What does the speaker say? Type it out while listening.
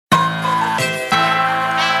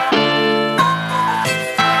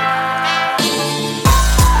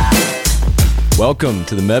Welcome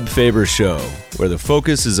to the Meb Faber Show, where the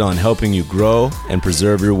focus is on helping you grow and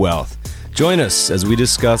preserve your wealth. Join us as we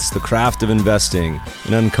discuss the craft of investing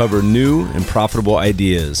and uncover new and profitable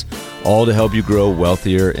ideas, all to help you grow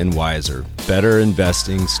wealthier and wiser. Better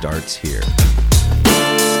investing starts here.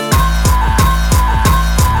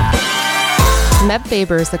 Meb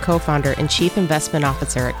Faber is the co-founder and chief investment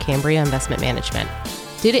officer at Cambria Investment Management.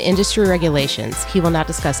 Due to industry regulations, he will not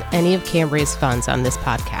discuss any of Cambria's funds on this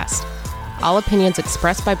podcast. All opinions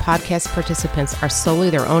expressed by podcast participants are solely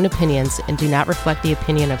their own opinions and do not reflect the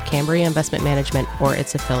opinion of Cambria Investment Management or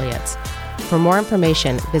its affiliates. For more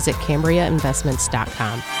information, visit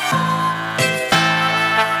CambriaInvestments.com.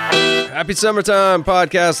 Happy summertime,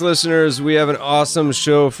 podcast listeners. We have an awesome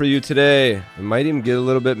show for you today. It might even get a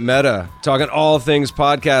little bit meta. Talking all things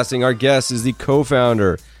podcasting. Our guest is the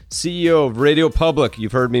co-founder, CEO of Radio Public.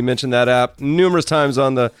 You've heard me mention that app numerous times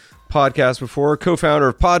on the podcast before. Co-founder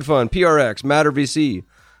of PodFund, PRX, Matter VC.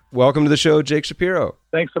 Welcome to the show, Jake Shapiro.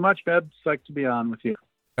 Thanks so much, Meb. Psyched to be on with you.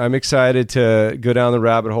 I'm excited to go down the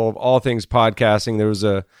rabbit hole of all things podcasting. There was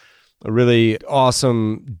a really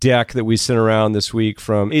awesome deck that we sent around this week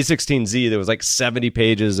from A16Z that was like 70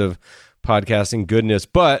 pages of podcasting goodness.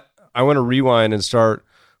 But I want to rewind and start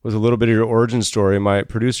with a little bit of your origin story. My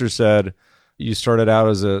producer said you started out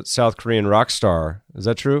as a South Korean rock star. Is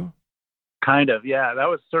that true? Kind of, yeah. That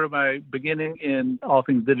was sort of my beginning in all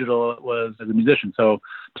things digital. It was as a musician. So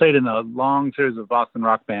played in a long series of Boston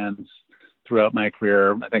rock bands throughout my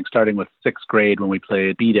career. I think starting with sixth grade when we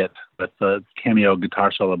played Beat It with the cameo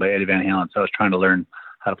guitar solo by Eddie Van Halen. So I was trying to learn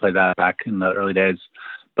how to play that back in the early days.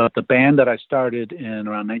 But the band that I started in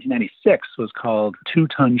around 1996 was called Two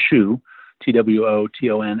Ton Shoe,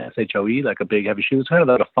 TWOTONSHOE, like a big heavy shoe. It's kind of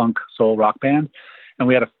like a funk soul rock band. And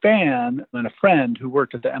we had a fan and a friend who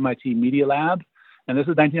worked at the MIT Media Lab. And this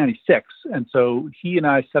is 1996. And so he and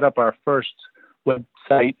I set up our first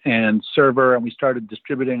website and server, and we started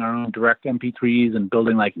distributing our own direct MP3s and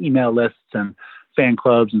building like email lists and fan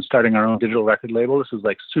clubs and starting our own digital record label. This was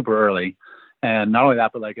like super early. And not only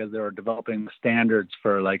that, but like as they were developing the standards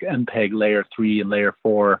for like MPEG layer 3 and layer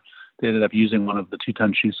 4, they ended up using one of the Two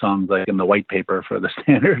Ton Shoe songs like in the white paper for the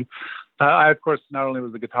standard. I, of course, not only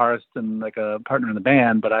was the guitarist and like a partner in the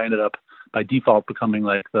band, but I ended up by default becoming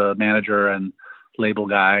like the manager and label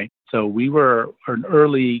guy. So we were an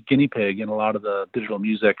early guinea pig in a lot of the digital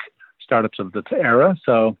music startups of the era.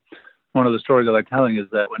 So one of the stories I like telling is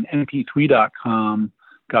that when mp3.com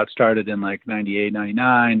got started in like 98,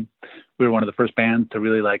 99, we were one of the first bands to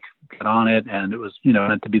really like get on it. And it was,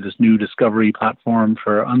 meant to be this new discovery platform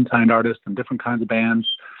for unsigned artists and different kinds of bands.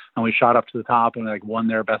 And we shot up to the top and like won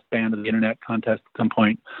their best band of the internet contest at some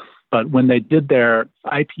point. But when they did their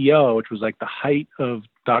IPO, which was like the height of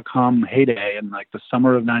 .com heyday in like the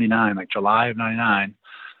summer of 99, like July of 99,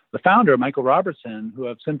 the founder, Michael Robertson, who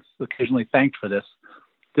I've since occasionally thanked for this,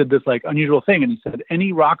 did this like unusual thing. And he said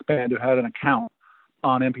any rock band who had an account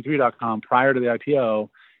on mp3.com prior to the IPO,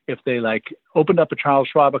 if they like opened up a Charles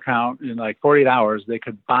Schwab account in like 48 hours, they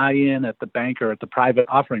could buy in at the banker at the private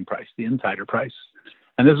offering price, the insider price.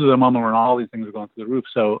 And this was a moment when all these things were going through the roof.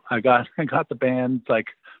 So I got the band, like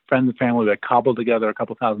friends and family, we cobbled together a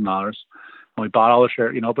couple $1,000s. And we bought all the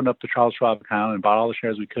shares, opened up the Charles Schwab account and bought all the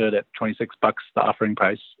shares we could at $26, the offering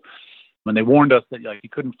price. When they warned us that like you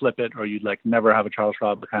couldn't flip it or you'd like never have a Charles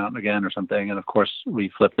Schwab account again or something. And of course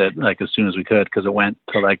we flipped it like as soon as we could because it went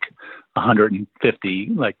to like 150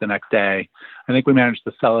 like the next day. I think we managed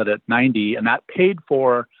to sell it at 90, and that paid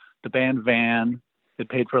for the band van. It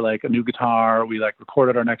paid for like a new guitar. We like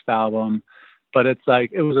recorded our next album, but it's like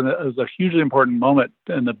it was a hugely important moment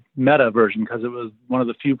in the meta version because it was one of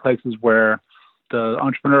the few places where the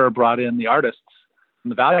entrepreneur brought in the artists and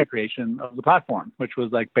the value creation of the platform, which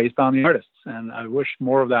was like based on the artists. And I wish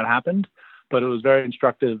more of that happened, but it was a very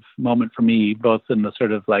instructive moment for me, both in the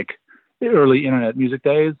sort of like early internet music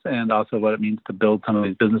days and also what it means to build some of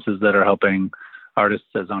these businesses that are helping artists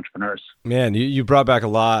as entrepreneurs. Man, you brought back a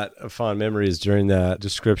lot of fond memories during that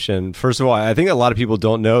description. First of all, I think a lot of people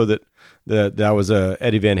don't know that was a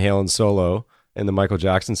Eddie Van Halen solo in the Michael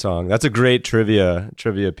Jackson song. That's a great trivia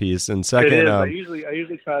piece. And second, it is. I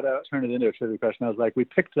usually try to turn it into a trivia question. I was like, we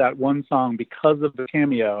picked that one song because of the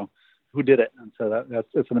cameo. Who did it? And so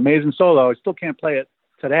it's an amazing solo. I still can't play it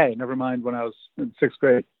today. Never mind when I was in sixth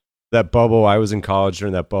grade. That bubble, I was in college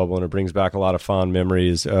during that bubble, and it brings back a lot of fond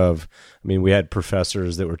memories of, we had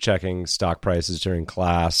professors that were checking stock prices during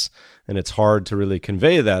class, and it's hard to really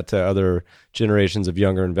convey that to other generations of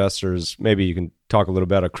younger investors. Maybe you can talk a little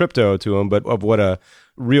bit about crypto to them, but of what a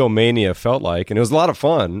real mania felt like. And it was a lot of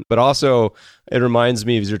fun, but also it reminds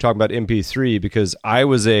me, as you're talking about MP3, because I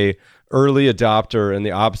was a early adopter in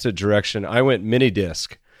the opposite direction. I went mini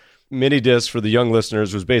disc. Mini disc, for the young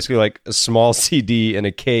listeners, was basically like a small CD in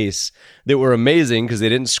a case that were amazing because they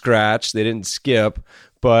didn't scratch, they didn't skip,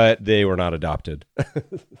 but they were not adopted.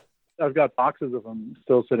 I've got boxes of them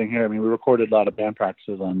still sitting here. I mean, we recorded a lot of band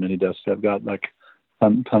practices on mini discs. I've got like a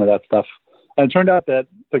ton of that stuff. And it turned out that,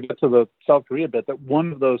 to get to the South Korea bit, that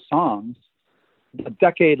one of those songs, a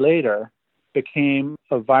decade later, became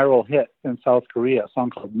a viral hit in South Korea, a song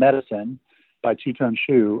called Medicine by Two Tone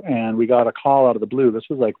Shoe. And we got a call out of the blue. This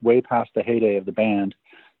was like way past the heyday of the band,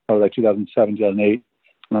 probably like 2007, 2008.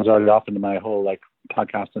 And I was already off into my whole like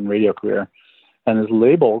podcast and radio career. And his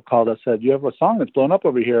label called us, said, "You have a song that's blown up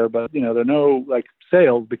over here, but there are no like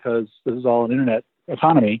sales because this is all an internet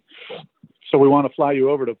economy. So we want to fly you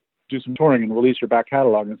over to do some touring and release your back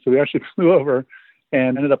catalog." And so we actually flew over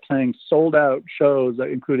and ended up playing sold out shows,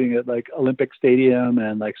 including at like Olympic Stadium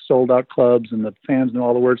and like sold out clubs, and the fans knew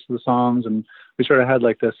all the words to the songs. And we sort of had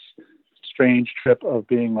like this strange trip of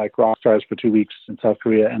being like rock stars for 2 weeks in South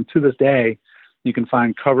Korea. And to this day, you can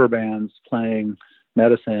find cover bands playing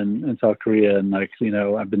Medicine in South Korea. And like,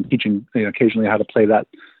 I've been teaching occasionally how to play that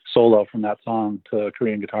solo from that song to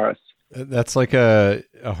Korean guitarists. That's like a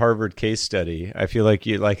Harvard case study. I feel like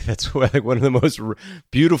that's like one of the most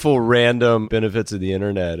beautiful random benefits of the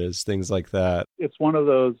internet is things like that. It's one of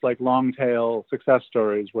those like long tail success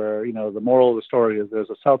stories where, the moral of the story is there's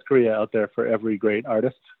a South Korea out there for every great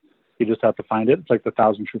artist. You just have to find it. It's like the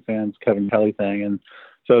Thousand True Fans, Kevin Kelly thing. And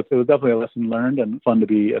so it was definitely a lesson learned and fun to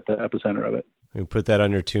be at the epicenter of it. You put that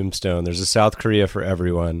on your tombstone. There's a South Korea for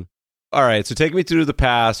everyone. All right, so take me through the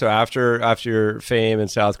past. So after your fame in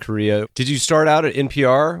South Korea, did you start out at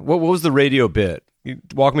NPR? What was the radio bit?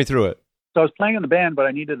 Walk me through it. So I was playing in the band, but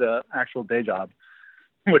I needed an actual day job,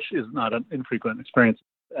 which is not an infrequent experience.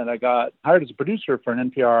 And I got hired as a producer for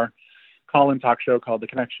an NPR call-in talk show called The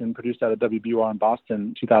Connection, produced out of WBUR in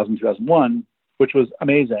Boston, 2000, 2001, which was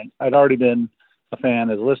amazing. I'd already been a fan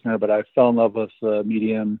as a listener, but I fell in love with the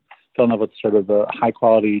medium, fell in love with sort of the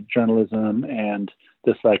high-quality journalism and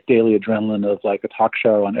this like daily adrenaline of like a talk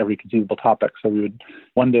show on every conceivable topic. So we would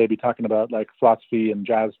one day be talking about like philosophy and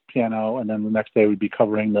jazz piano, and then the next day we'd be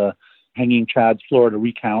covering the hanging Chad's floor to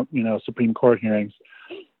recount, Supreme Court hearings.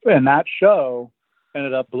 And that show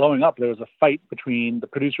ended up blowing up. There was a fight between the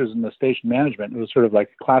producers and the station management. It was sort of like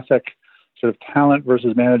classic sort of talent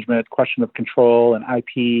versus management, question of control and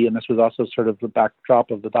IP. And this was also sort of the backdrop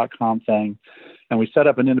of the .com thing. And we set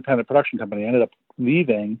up an independent production company. I ended up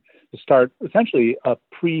leaving to start essentially a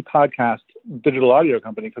pre-podcast digital audio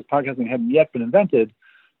company because podcasting hadn't yet been invented,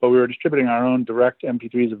 but we were distributing our own direct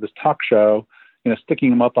MP3s of this talk show,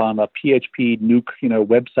 sticking them up on a PHP nuke,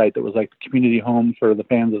 website that was like the community home for the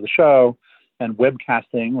fans of the show. And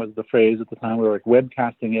webcasting was the phrase at the time. We were like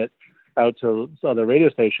webcasting it out to other radio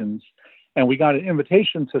stations. And we got an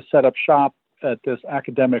invitation to set up shop at this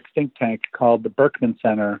academic think tank called the Berkman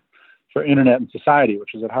Center for Internet and Society,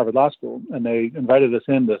 which is at Harvard Law School. And they invited us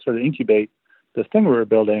in to sort of incubate this thing we were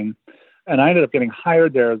building. And I ended up getting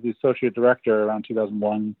hired there as the associate director around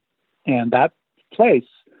 2001. And that place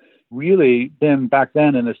really been back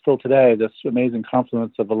then and is still today this amazing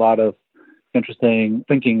confluence of a lot of interesting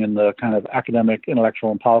thinking in the kind of academic,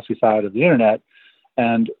 intellectual, and policy side of the internet.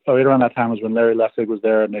 And right around that time was when Larry Lessig was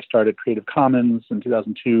there, and they started Creative Commons in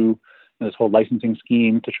 2002, and this whole licensing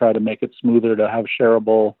scheme to try to make it smoother to have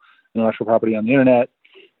shareable intellectual property on the internet.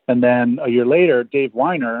 And then a year later, Dave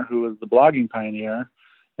Weiner, who was the blogging pioneer,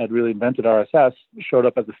 had really invented RSS, showed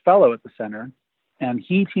up as a fellow at the center. And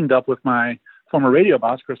he teamed up with my former radio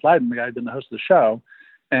boss, Chris Lydon, the guy who'd been the host of the show.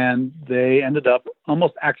 And they ended up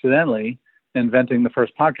almost accidentally inventing the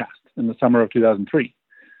first podcast in the summer of 2003.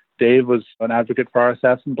 Dave was an advocate for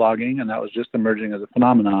RSS and blogging, and that was just emerging as a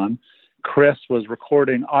phenomenon. Chris was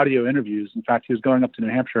recording audio interviews. In fact, he was going up to New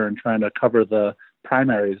Hampshire and trying to cover the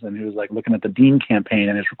primaries, and he was like looking at the Dean campaign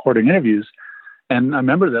and he's recording interviews. And I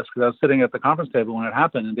remember this because I was sitting at the conference table when it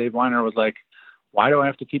happened, and Dave Weiner was like, "Why do I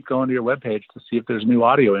have to keep going to your webpage to see if there's a new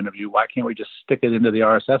audio interview? Why can't we just stick it into the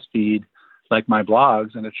RSS feed like my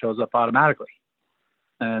blogs and it shows up automatically?"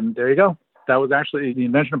 And there you go. That was actually the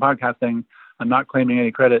invention of podcasting. I'm not claiming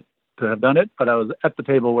any credit to have done it, but I was at the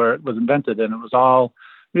table where it was invented, and it was all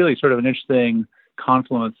really sort of an interesting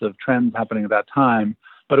confluence of trends happening at that time.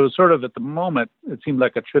 But it was sort of, at the moment, it seemed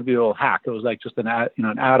like a trivial hack. It was like just an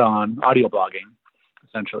add-on audio blogging,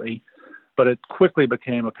 essentially. But it quickly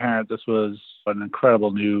became apparent this was an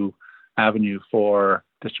incredible new avenue for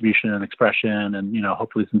distribution and expression, and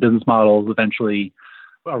hopefully some business models eventually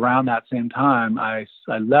around that same time, I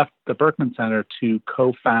left the Berkman Center to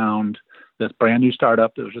co-found this brand new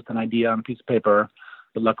startup that was just an idea on a piece of paper,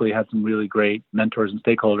 but luckily had some really great mentors and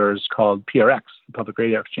stakeholders called PRX, the Public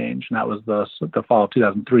Radio Exchange. And that was the fall of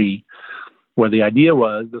 2003, where the idea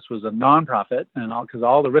was this was a nonprofit, and because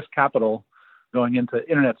all the risk capital going into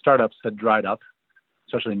internet startups had dried up,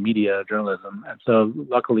 especially media journalism. And so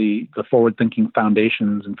luckily the forward-thinking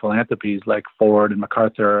foundations and philanthropies like Ford and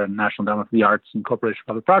MacArthur and National Endowment for the Arts and Corporation for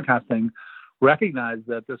Public Broadcasting recognized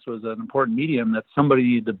that this was an important medium that somebody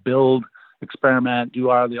needed to build, experiment, do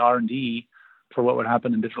all the R&D for what would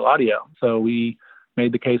happen in digital audio. So we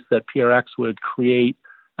made the case that PRX would create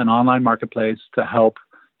an online marketplace to help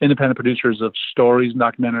independent producers of stories and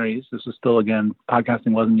documentaries. This is still, again,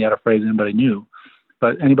 podcasting wasn't yet a phrase anybody knew.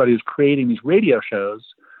 But anybody who's creating these radio shows,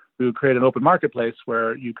 we would create an open marketplace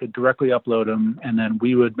where you could directly upload them, and then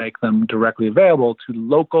we would make them directly available to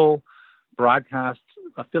local broadcast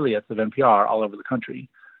affiliates of NPR all over the country.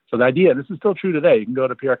 So the idea, this is still true today, you can go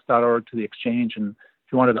to prx.org to the exchange, and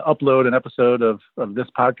if you wanted to upload an episode of this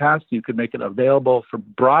podcast, you could make it available for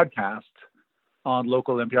broadcast on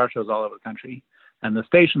local NPR shows all over the country. And the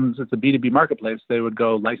stations, it's a B2B marketplace, they would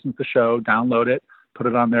go license the show, download it, put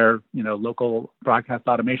it on their local broadcast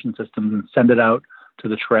automation systems and send it out to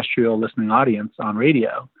the terrestrial listening audience on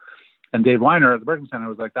radio. And Dave Weiner at the Berkman Center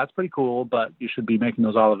was like, that's pretty cool, but you should be making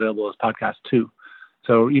those all available as podcasts too.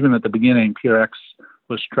 So even at the beginning, PRX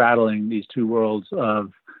was straddling these two worlds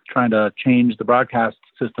of trying to change the broadcast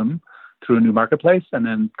system through a new marketplace and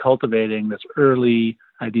then cultivating this early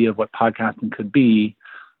idea of what podcasting could be,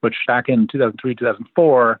 which back in 2003,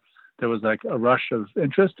 2004, there was like a rush of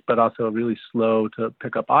interest, but also really slow to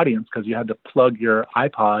pick up audience because you had to plug your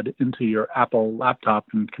iPod into your Apple laptop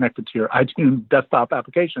and connect it to your iTunes desktop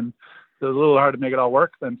application. So it was a little hard to make it all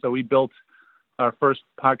work. And so we built our first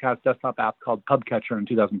podcast desktop app called Pubcatcher in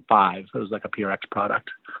 2005. So it was like a PRX product.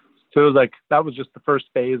 So it was like, that was just the first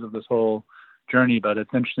phase of this whole journey, but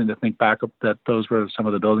it's interesting to think back that those were some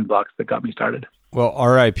of the building blocks that got me started. Well,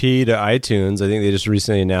 RIP to iTunes. I think they just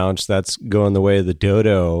recently announced that's going the way of the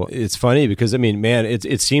dodo. It's funny because, I mean, man,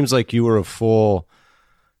 it seems like you were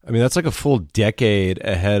that's like a full decade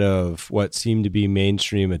ahead of what seemed to be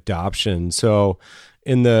mainstream adoption. So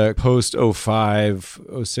in the post 05,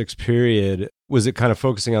 06 period, was it kind of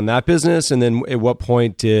focusing on that business? And then at what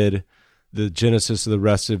point did the genesis of the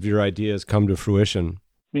rest of your ideas come to fruition?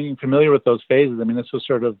 Being familiar with those phases, I mean, this was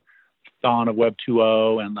sort of dawn of Web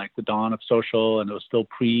 2.0 and like the dawn of social, and it was still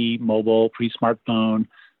pre-mobile, pre-smartphone.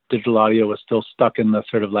 Digital audio was still stuck in the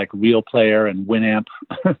sort of like Real Player and Winamp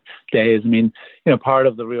days. I mean, part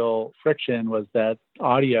of the real friction was that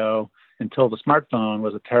audio, until the smartphone,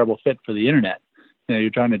 was a terrible fit for the internet.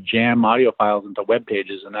 You're trying to jam audio files into web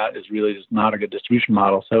pages, and that is really just not a good distribution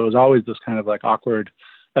model. So it was always this kind of like awkward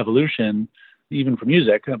evolution, even for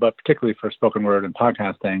music, but particularly for spoken word and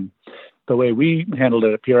podcasting. The way we handled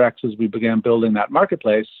it at PRX is we began building that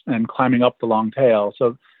marketplace and climbing up the long tail.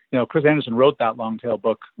 So, Chris Anderson wrote that long tail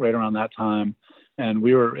book right around that time, and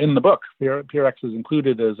we were in the book. PRX is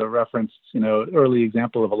included as a reference, early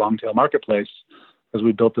example of a long tail marketplace. As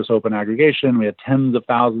we built this open aggregation, we had tens of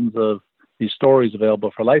thousands of these stories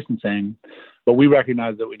available for licensing, but we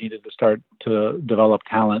recognized that we needed to start to develop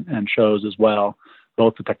talent and shows as well,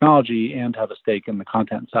 both the technology and have a stake in the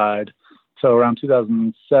content side. So around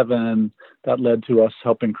 2007, that led to us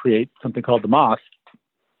helping create something called the Moth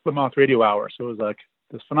Radio Hour. So it was like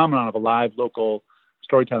this phenomenon of a live local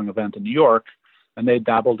storytelling event in New York, and they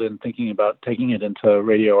dabbled in thinking about taking it into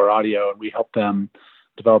radio or audio, and we helped them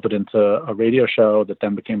develop it into a radio show that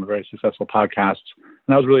then became a very successful podcast. And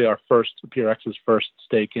that was really PRX's first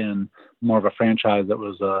stake in more of a franchise that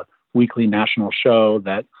was a weekly national show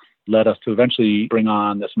that led us to eventually bring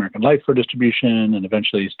on This American Life for distribution and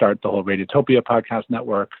eventually start the whole Radiotopia podcast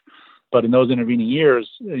network. But in those intervening years,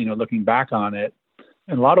 looking back on it,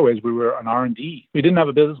 in a lot of ways, we were an R&D. We didn't have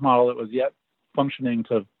a business model that was yet functioning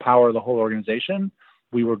to power the whole organization.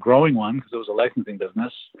 We were growing one because it was a licensing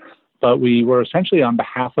business, but we were essentially on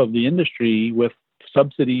behalf of the industry with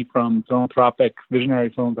subsidy from visionary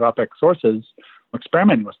philanthropic sources,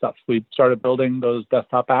 experimenting with stuff. We started building those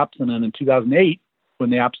desktop apps, and then in 2008, when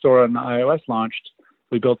the App Store and iOS launched,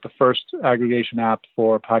 we built the first aggregation app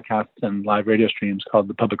for podcasts and live radio streams called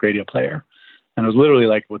the Public Radio Player. And it was literally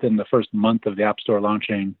like within the first month of the App Store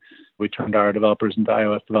launching, we turned our developers into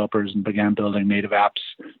iOS developers and began building native apps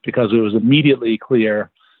because it was immediately clear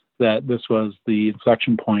that this was the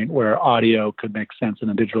inflection point where audio could make sense in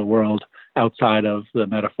a digital world outside of the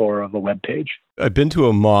metaphor of a web page. I've been to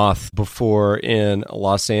a Moth before in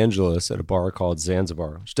Los Angeles at a bar called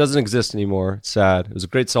Zanzibar, which doesn't exist anymore. It's sad. It was a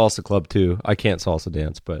great salsa club too. I can't salsa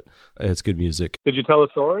dance, but it's good music. Did you tell a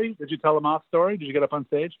story? Did you tell a Moth story? Did you get up on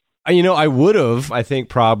stage? I would have, I think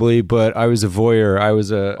probably, but I was a voyeur. I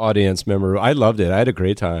was an audience member. I loved it. I had a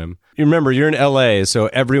great time. You remember, you're in LA, so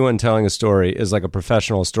everyone telling a story is like a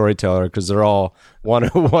professional storyteller because they're all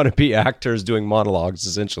want to be actors doing monologues,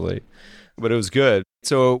 essentially. But it was good.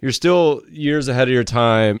 So you're still years ahead of your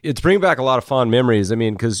time. It's bringing back a lot of fond memories. I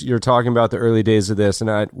mean, because you're talking about the early days of this,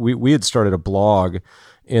 and we had started a blog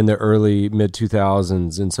in the early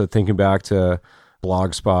mid-2000s, and so thinking back to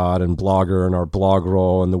Blogspot and Blogger and our blog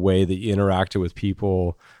role and the way that you interacted with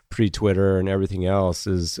people pre-Twitter and everything else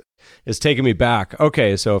is taking me back.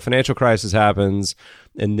 Okay, so financial crisis happens,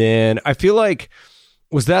 and then I feel like,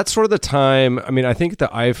 was that sort of the time? I mean, I think the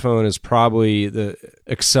iPhone is probably the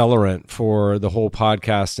accelerant for the whole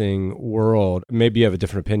podcasting world. Maybe you have a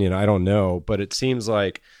different opinion. I don't know. But it seems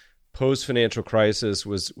like post-financial crisis,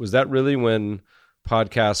 was that really when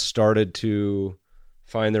podcasts started to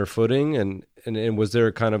find their footing? And was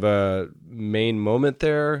there kind of a main moment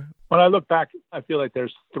there? When I look back, I feel like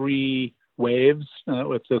there's three waves.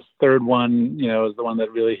 With this third one, is the one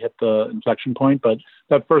that really hit the inflection point. But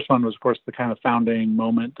that first one was, of course, the kind of founding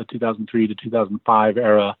moment, the 2003 to 2005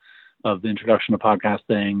 era of the introduction of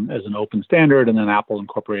podcasting as an open standard, and then Apple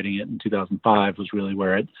incorporating it in 2005 was really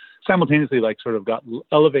where it simultaneously sort of got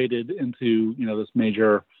elevated into this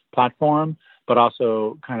major platform, but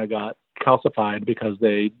also kind of got calcified because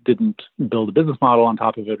they didn't build a business model on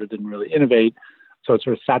top of it or didn't really innovate. So it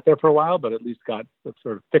sort of sat there for a while, but at least got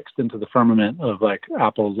sort of fixed into the firmament of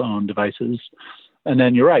Apple's own devices. And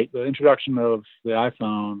then you're right, the introduction of the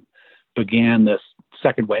iPhone began this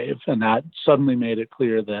second wave, and that suddenly made it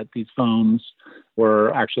clear that these phones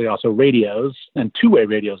were actually also radios, and two-way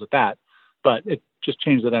radios at that. But it just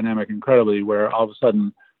changed the dynamic incredibly, where all of a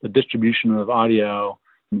sudden the distribution of audio,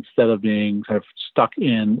 instead of being kind of stuck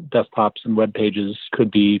in desktops and web pages,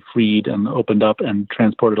 could be freed and opened up and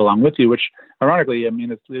transported along with you, which ironically,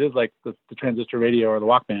 it is like the transistor radio or the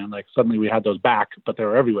Walkman. Suddenly we had those back, but they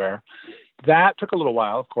were everywhere. That took a little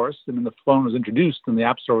while, of course. The phone was introduced and the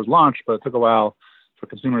App Store was launched, but it took a while for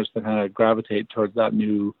consumers to kind of gravitate towards that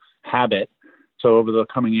new habit. So over the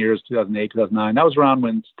coming years, 2008, 2009, that was around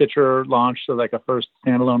when Stitcher launched a first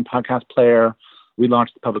standalone podcast player. We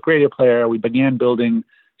launched the public radio player. We began building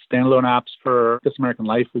standalone apps for This American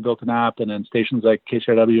Life. We built an app, and then stations like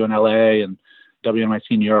KCRW in LA and WNYC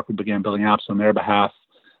in New York, we began building apps on their behalf.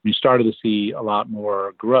 We started to see a lot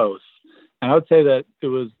more growth. And I would say that it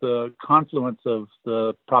was the confluence of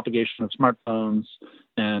the propagation of smartphones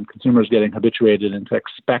and consumers getting habituated into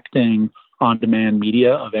expecting on-demand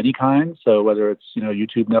media of any kind. So whether it's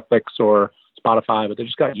YouTube, Netflix, or Spotify, but they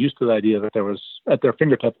just got used to the idea that there was at their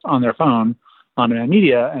fingertips on their phone on-demand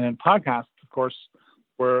media. And then podcasts, of course,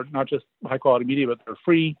 were not just high-quality media, but they're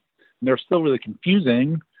free, and they're still really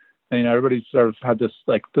confusing. And, everybody sort of had this,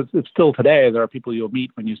 it's still today, there are people you'll meet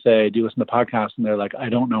when you say, do you listen to podcasts? And they're like, I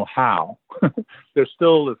don't know how. There's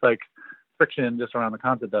still this, friction just around the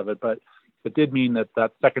concept of it. But it did mean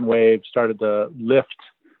that second wave started to lift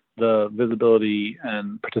the visibility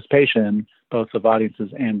and participation, both of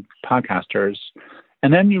audiences and podcasters.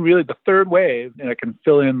 And then the third wave, and I can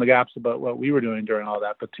fill in the gaps about what we were doing during all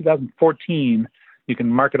that, but 2014, you can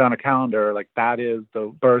mark it on a calendar, that is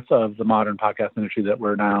the birth of the modern podcast industry that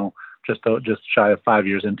we're now just shy of 5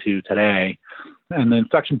 years into today. And the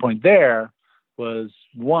inflection point there was,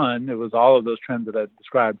 one, it was all of those trends that I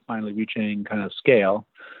described finally reaching kind of scale.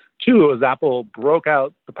 Two, it was Apple broke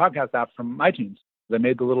out the podcast app from iTunes. They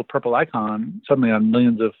made the little purple icon. Suddenly on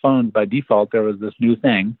millions of phones by default, there was this new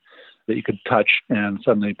thing that you could touch, and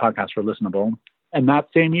suddenly podcasts were listenable. And that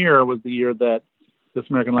same year was the year that This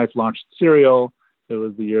American Life launched Serial. It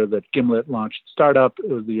was the year that Gimlet launched Startup. It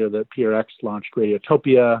was the year that PRX launched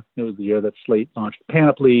Radiotopia. It was the year that Slate launched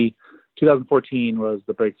Panoply. 2014 was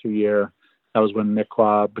the breakthrough year. That was when Nick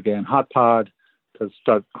Quah began HotPod to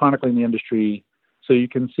start chronicling the industry. So you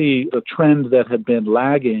can see the trend that had been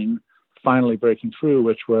lagging finally breaking through,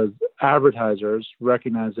 which was advertisers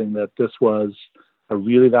recognizing that this was a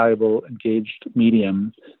really valuable, engaged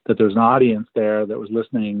medium, that there was an audience there that was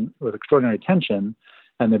listening with extraordinary attention,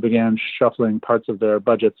 and they began shuffling parts of their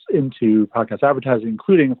budgets into podcast advertising,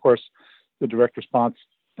 including, of course, the direct response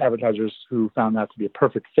advertisers who found that to be a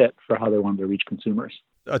perfect fit for how they wanted to reach consumers.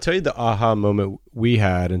 I'll tell you the aha moment we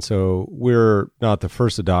had. And so we're not the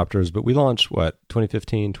first adopters, but we launched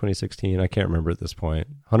 2015, 2016? I can't remember at this point.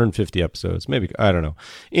 150 episodes, maybe, I don't know.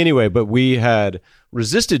 Anyway, but we had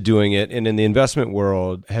resisted doing it. And in the investment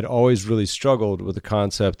world had always really struggled with the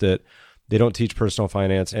concept that they don't teach personal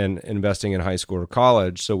finance and investing in high school or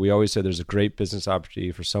college. So we always said there's a great business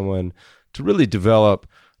opportunity for someone to really develop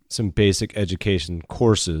some basic education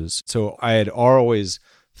courses. So I had always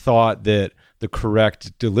thought that the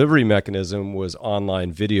correct delivery mechanism was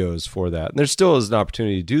online videos for that. And there still is an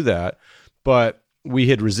opportunity to do that, but we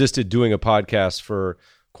had resisted doing a podcast for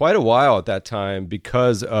quite a while at that time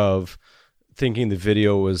because of thinking the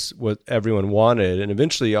video was what everyone wanted. And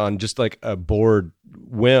eventually on just like a bored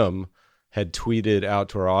whim had tweeted out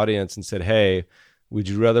to our audience and said, hey, would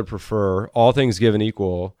you rather prefer, all things given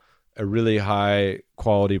equal, a really high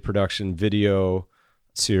quality production video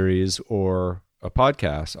series or a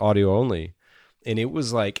podcast, audio only? And it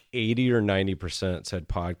was like 80 or 90% said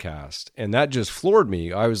podcast. And that just floored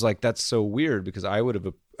me. I was like, that's so weird because I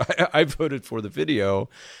voted for the video,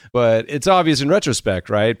 but it's obvious in retrospect,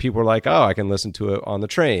 right? People are like, oh, I can listen to it on the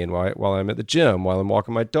train while I'm at the gym, while I'm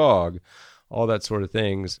walking my dog, all that sort of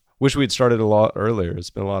things. Wish we'd started a lot earlier. It's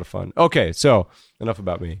been a lot of fun. Okay, so enough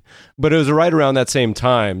about me. But it was right around that same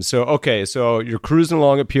time. So, okay, so you're cruising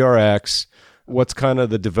along at PRX. What's kind of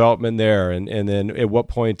the development there? And then at what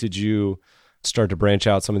point did you start to branch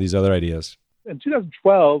out some of these other ideas? In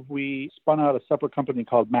 2012, we spun out a separate company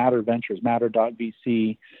called Matter Ventures,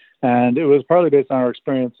 matter.vc. And it was partly based on our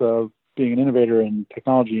experience of being an innovator in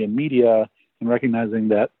technology and media and recognizing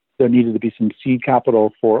that there needed to be some seed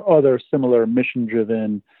capital for other similar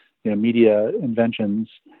mission-driven media inventions.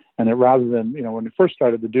 And that rather than, when we first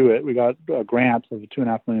started to do it, we got a grant of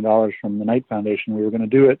 $2.5 million from the Knight Foundation. We were going to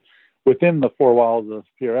do it within the four walls of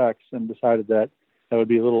PRX and decided that would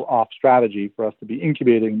be a little off strategy for us to be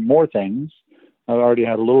incubating more things. I already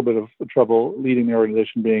had a little bit of trouble leading the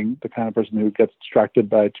organization, being the kind of person who gets distracted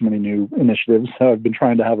by too many new initiatives. So I've been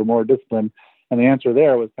trying to have a more discipline. And the answer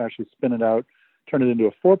there was to actually spin it out, turn it into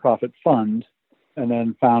a for-profit fund, and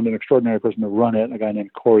then found an extraordinary person to run it, a guy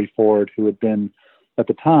named Corey Ford, who had been, at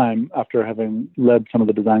the time, after having led some of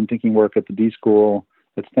the design thinking work at the D School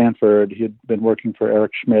at Stanford, he had been working for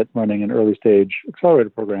Eric Schmidt, running an early-stage accelerator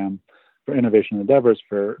program for innovation endeavors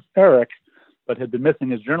for Eric, but had been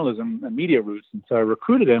missing his journalism and media roots. And so I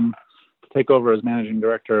recruited him to take over as managing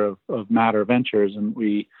director of Matter Ventures. And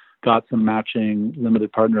we got some matching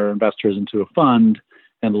limited partner investors into a fund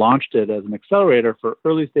and launched it as an accelerator for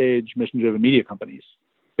early stage mission-driven media companies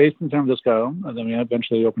based in San Francisco. And then we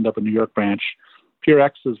eventually opened up a New York branch.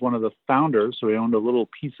 PRX is one of the founders, so we owned a little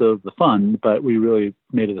piece of the fund, but we really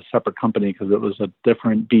made it a separate company because it was a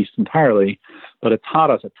different beast entirely. But it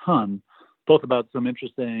taught us a ton, both about some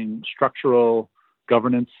interesting structural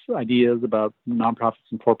governance ideas about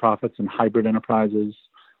nonprofits and for-profits and hybrid enterprises,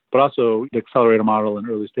 but also the accelerator model and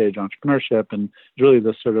early stage entrepreneurship, and really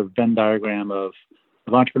the sort of Venn diagram of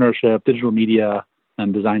entrepreneurship, digital media,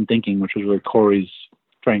 and design thinking, which was really Corey's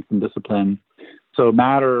strength and discipline. So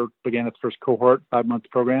Matter began its first cohort, 5-month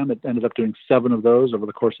program. It ended up doing 7 of those over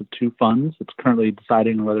the course of 2 funds. It's currently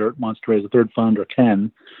deciding whether it wants to raise a 3rd fund or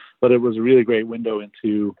 10, but it was a really great window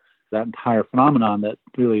into that entire phenomenon that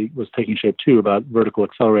really was taking shape too, about vertical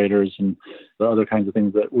accelerators and the other kinds of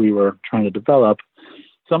things that we were trying to develop.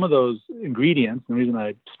 Some of those ingredients, and the reason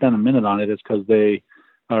I spent a minute on it is because they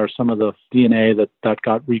are some of the DNA that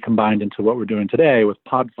got recombined into what we're doing today with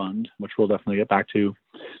Pod Fund, which we'll definitely get back to.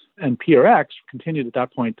 And PRX continued at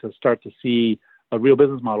that point to start to see a real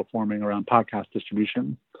business model forming around podcast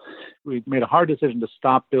distribution. We made a hard decision to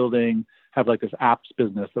stop building, have like this apps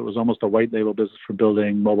business that was almost a white label business for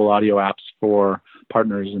building mobile audio apps for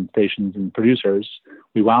partners and stations and producers.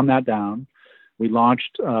 We wound that down. We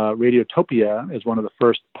launched Radiotopia as one of the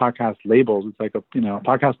first podcast labels. It's like a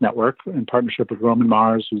podcast network in partnership with Roman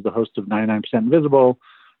Mars, who's the host of 99% Invisible,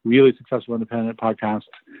 really successful independent podcast.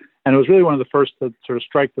 And it was really one of the first to sort of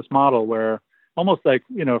strike this model where almost like,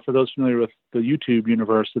 for those familiar with the YouTube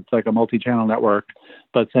universe, it's like a multi-channel network,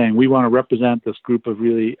 but saying we want to represent this group of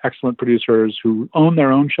really excellent producers who own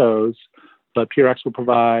their own shows, but PRX will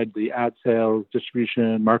provide the ad sales,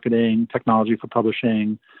 distribution, marketing, technology for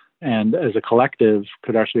publishing, and as a collective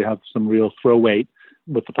could actually have some real throw weight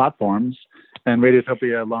with the platforms. And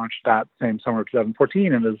Radiotopia launched that same summer of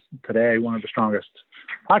 2014 and is today one of the strongest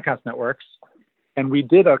podcast networks. And we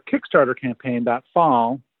did a Kickstarter campaign that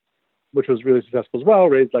fall, which was really successful as well,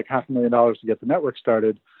 raised like $500,000 to get the network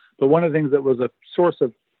started. But one of the things that was a source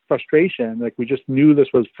of frustration, like we just knew this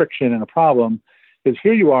was friction and a problem, is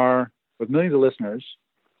here you are with millions of listeners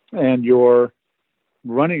and you're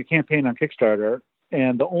running a campaign on Kickstarter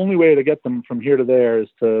And the only way to get them from here to there is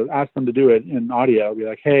to ask them to do it in audio. Be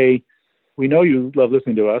like, hey, we know you love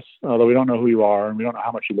listening to us, although we don't know who you are and we don't know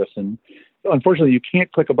how much you listen. Unfortunately, you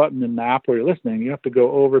can't click a button in the app where you're listening. You have to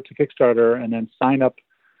go over to Kickstarter and then sign up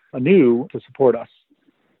anew to support us.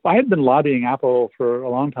 I had been lobbying Apple for a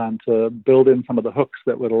long time to build in some of the hooks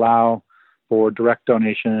that would allow for direct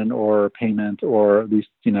donation or payment, or at least,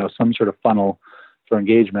 some sort of funnel for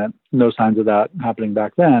engagement. No signs of that happening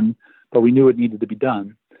back then, but we knew it needed to be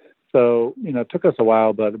done. So, it took us a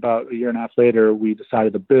while, but about a year and a half later, we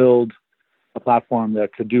decided to build a platform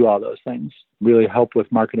that could do all those things, really help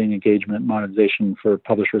with marketing, engagement, monetization for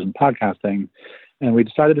publishers and podcasting. And we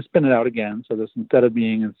decided to spin it out again. So this, instead of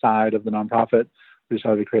being inside of the nonprofit, we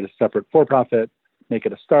decided to create a separate for-profit, make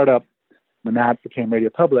it a startup, and that became Radio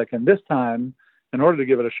Public. And this time, in order to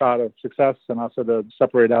give it a shot of success and also to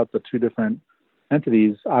separate out the two different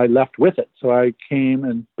entities, I left with it. So I came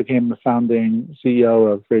and became the founding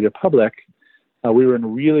CEO of Radio Public. We were in a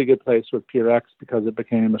really good place with PRX because it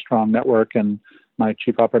became a strong network, and my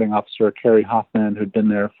chief operating officer, Carrie Hoffman, who'd been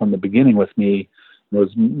there from the beginning with me, was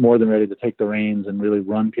more than ready to take the reins and really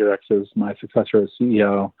run PRX as my successor as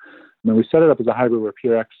CEO. And then we set it up as a hybrid where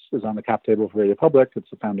PRX is on the cap table for Radio Public.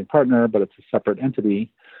 It's a founding partner, but it's a separate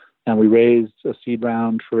entity. And we raised a seed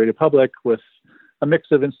round for Radio Public with a mix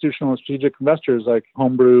of institutional and strategic investors like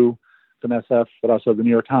Homebrew, SF, but also the New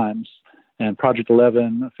York Times, and Project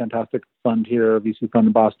 11, a fantastic fund here, VC fund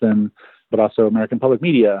in Boston, but also American Public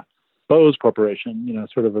Media, Bose Corporation,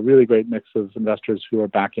 sort of a really great mix of investors who are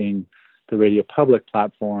backing the Radio Public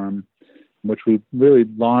platform, which we really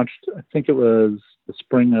launched, I think it was the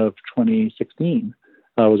spring of 2016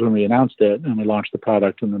 was when we announced it, and we launched the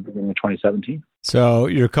product in the beginning of 2017. So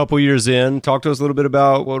you're a couple years in. Talk to us a little bit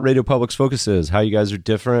about what Radio Public's focus is, how you guys are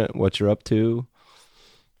different, what you're up to,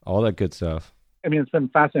 all that good stuff. I mean, it's been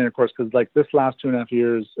fascinating, of course, because this last 2.5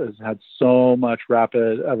 years has had so much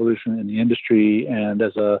rapid evolution in the industry. And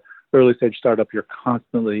as a early stage startup, you're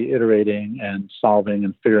constantly iterating and solving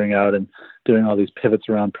and figuring out and doing all these pivots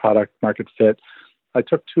around product market fit. I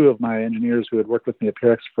took 2 of my engineers who had worked with me at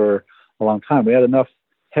PRX for a long time. We had enough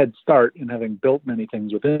head start in having built many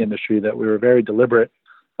things within the industry that we were very deliberate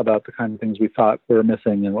about the kind of things we thought were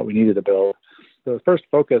missing and what we needed to build. The first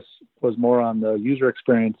focus was more on the user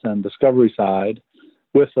experience and discovery side,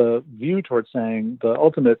 with a view towards saying the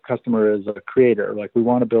ultimate customer is a creator. We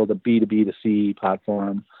want to build a B2B2C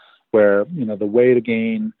platform where, the way to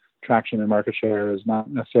gain traction and market share is not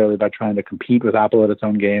necessarily by trying to compete with Apple at its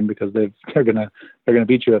own game, because they're gonna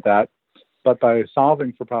beat you at that, but by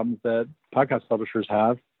solving for problems that podcast publishers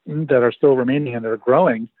have that are still remaining and that are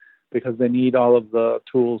growing because they need all of the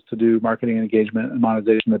tools to do marketing and engagement and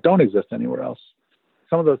monetization that don't exist anywhere else.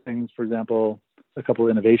 Some of those things, for example, a couple of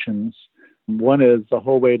innovations. One is the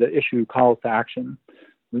whole way to issue calls to action.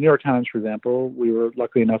 The New York Times, for example, we were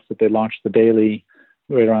lucky enough that they launched the Daily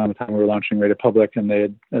right around the time we were launching Radio Public, and they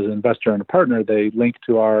had, as an investor and a partner, they linked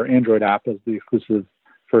to our Android app as the exclusive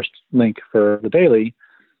first link for the Daily.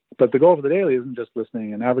 But the goal of the Daily isn't just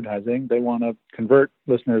listening and advertising. They want to convert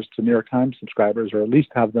listeners to New York Times subscribers, or at least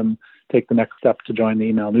have them take the next step to join the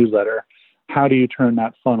email newsletter. How do you turn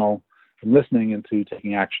that funnel from listening into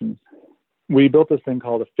taking action? We built this thing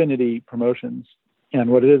called Affinity Promotions. And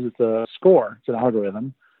what it is, it's a score. It's an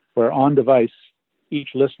algorithm where on device, each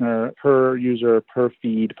listener per user, per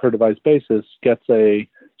feed, per device basis gets a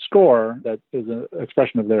score that is an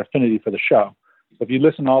expression of their affinity for the show. If you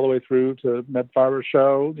listen all the way through to Med Farber's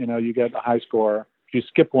show, you get a high score. If you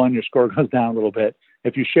skip one, your score goes down a little bit.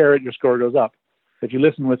 If you share it, your score goes up. If you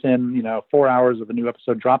listen within, 4 hours of a new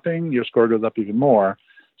episode dropping, your score goes up even more.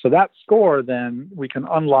 So that score, then we can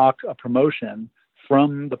unlock a promotion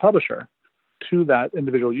from the publisher to that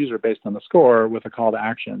individual user based on the score with a call to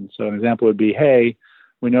action. So an example would be, hey,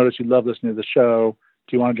 we noticed you love listening to the show.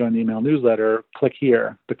 Do you want to join the email newsletter? Click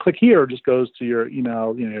here. The click here just goes to your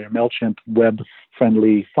email, your MailChimp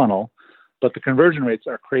web-friendly funnel. But the conversion rates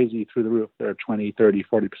are crazy through the roof. They're 20, 30,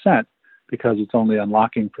 40% because it's only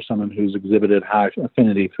unlocking for someone who's exhibited high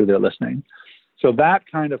affinity through their listening. So that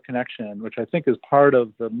kind of connection, which I think is part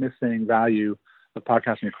of the missing value of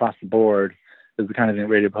podcasting across the board, is the kind of thing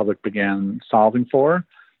Radio Public began solving for.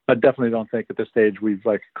 I definitely don't think at this stage we've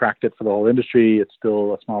cracked it for the whole industry. It's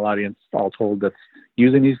still a small audience, all told, that's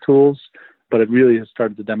using these tools, but it really has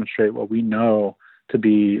started to demonstrate what we know to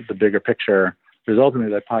be the bigger picture. There's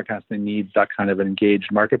ultimately that podcasting needs that kind of an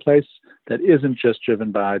engaged marketplace that isn't just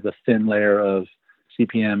driven by the thin layer of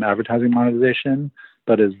CPM advertising monetization,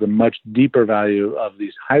 but is the much deeper value of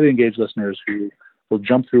these highly engaged listeners who will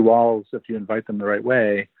jump through walls if you invite them the right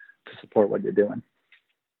way to support what you're doing.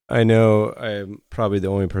 I know I'm probably the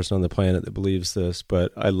only person on the planet that believes this,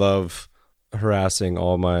 but I love harassing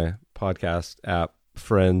all my podcast app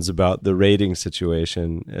friends about the rating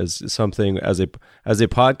situation as something as a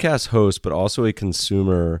podcast host, but also a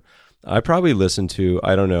consumer. I probably listen to,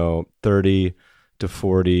 I don't know, 30 to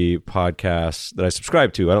 40 podcasts that I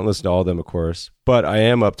subscribe to. I don't listen to all of them, of course, but I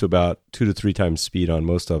am up to about 2 to 3 times speed on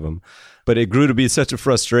most of them. But it grew to be such a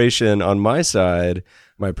frustration on my side.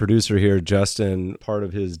 My producer here, Justin, part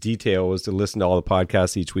of his detail was to listen to all the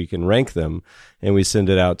podcasts each week and rank them. And we send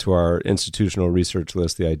it out to our institutional research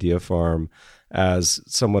list, the Idea Farm, as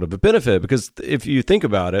somewhat of a benefit. Because if you think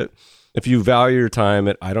about it, if you value your time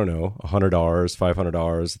at, I don't know, $100, $500,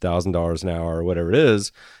 $1,000 an hour, or whatever it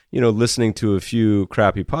is, listening to a few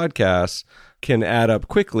crappy podcasts can add up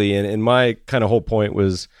quickly. And my kind of whole point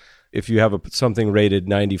was, if you have something rated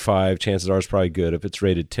 95, chances are it's probably good. If it's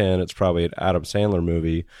rated 10, it's probably an Adam Sandler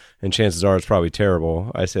movie, and chances are it's probably terrible.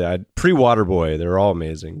 I say pre-Waterboy, they're all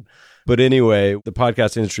amazing. But anyway, the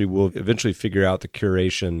podcast industry will eventually figure out the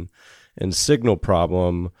curation and signal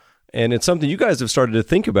problem. And it's something you guys have started to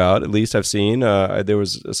think about, at least I've seen. There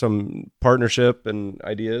was some partnership and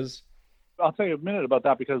ideas. I'll tell you a minute about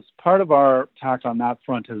that, because part of our tact on that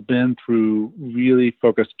front has been through really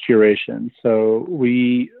focused curation. So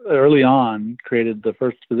we early on created the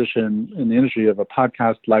first position in the industry of a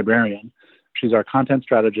podcast librarian. She's our content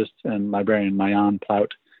strategist and librarian, Mayan Plout.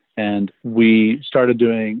 And we started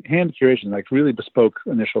doing hand curation, like really bespoke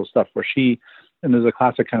initial stuff where and there's a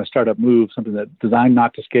classic kind of startup move, something that designed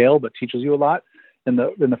not to scale, but teaches you a lot. In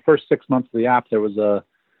the first 6 months of the app, there was a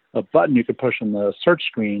button you could push on the search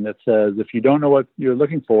screen that says, if you don't know what you're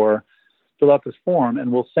looking for, fill out this form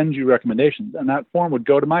and we'll send you recommendations. And that form would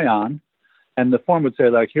go to Mayan, and the form would say,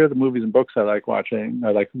 like, here are the movies and books I like watching,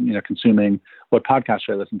 or like, consuming. What podcasts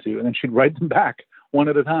should I listen to? And then she'd write them back one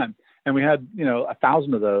at a time. And we had,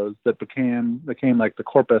 1,000 of those that became like the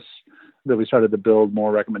corpus that we started to build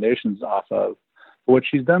more recommendations off of. But what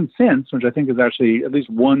she's done since, which I think is actually at least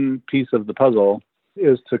one piece of the puzzle,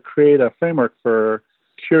 is to create a framework for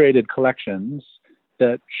curated collections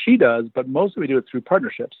that she does, but mostly we do it through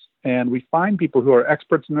partnerships. And we find people who are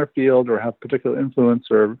experts in their field or have particular influence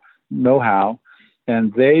or know-how,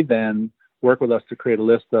 and they then work with us to create a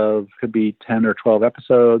list of, could be 10 or 12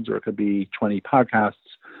 episodes, or it could be 20 podcasts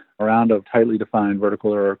around a tightly defined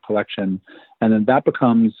vertical or collection. And then that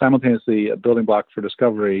becomes simultaneously a building block for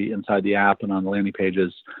discovery inside the app and on the landing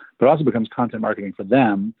pages, but also becomes content marketing for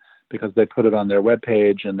them, because they put it on their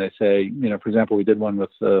webpage and they say, for example, we did one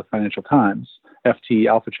with the Financial Times, FT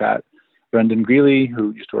Alpha Chat. Brendan Greeley,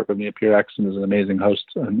 who used to work with me at PureX and is an amazing host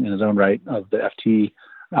in his own right of the FT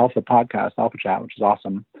Alpha podcast, Alpha Chat, which is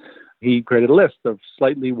awesome. He created a list of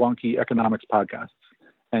slightly wonky economics podcasts,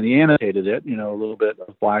 and he annotated it, a little bit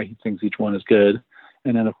of why he thinks each one is good.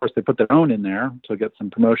 And then, of course, they put their own in there to get some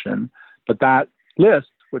promotion. But that list,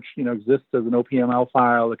 which exists as an OPML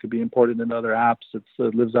file that could be imported into other apps, it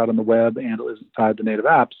lives out on the web and it lives inside the native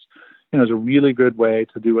apps, is a really good way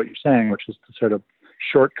to do what you're saying, which is to sort of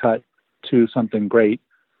shortcut to something great,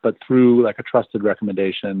 but through like a trusted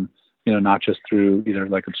recommendation, not just through either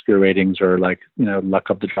like obscure ratings or like, luck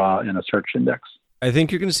of the draw in a search index. I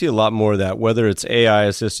think you're going to see a lot more of that, whether it's AI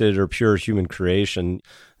assisted or pure human creation,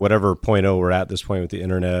 whatever 0.0 we're at this point with the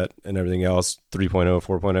internet and everything else, 3.0,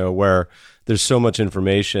 4.0, where there's so much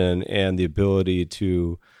information and the ability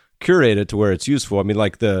to curate it to where it's useful. I mean,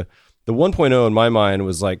 like the 1.0 in my mind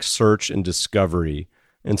was like search and discovery.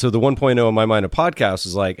 And so the 1.0 in my mind of podcasts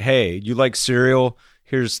is like, hey, you like Serial?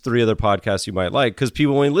 Here's 3 other podcasts you might like, because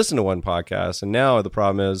people only listen to one podcast. And now the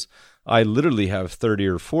problem is I literally have 30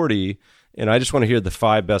 or 40, and I just want to hear the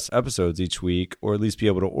 5 best episodes each week, or at least be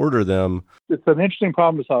able to order them. It's an interesting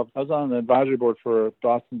problem to solve. I was on the advisory board for a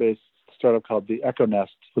Boston-based startup called the Echo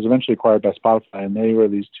Nest, was eventually acquired by Spotify, and they were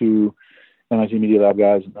these 2 MIT Media Lab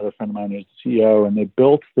guys, another friend of mine who's the CEO, and they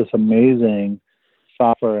built this amazing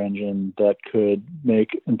software engine that could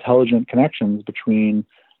make intelligent connections between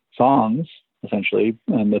songs, essentially.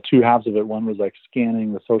 And the 2 halves of it, one was like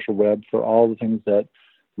scanning the social web for all the things that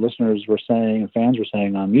listeners were saying and fans were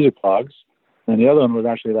saying on music blogs. And the other one was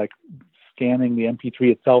actually like scanning the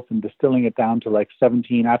MP3 itself and distilling it down to like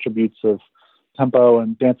 17 attributes of tempo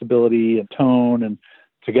and danceability and tone. And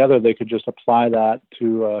together they could just apply that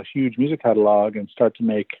to a huge music catalog and start to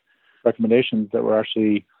make recommendations that were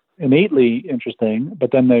actually innately interesting.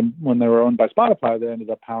 But then when they were owned by Spotify, they ended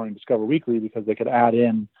up powering Discover Weekly because they could add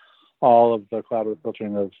in all of the collaborative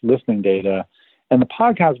filtering of listening data. And the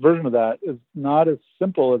podcast version of that is not as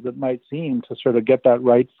simple as it might seem to sort of get that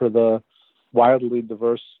right for the wildly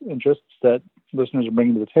diverse interests that listeners are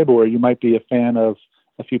bringing to the table, where you might be a fan of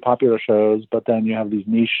a few popular shows, but then you have these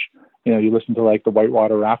niche, you listen to like the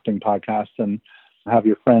whitewater rafting podcast and have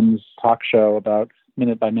your friends talk show about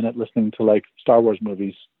minute by minute listening to like Star Wars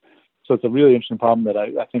movies. So it's a really interesting problem that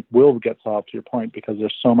I think will get solved, to your point, because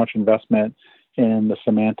there's so much investment in the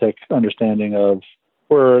semantic understanding of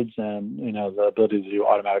words and, the ability to do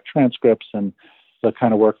automatic transcripts, and the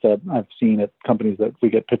kind of work that I've seen at companies that we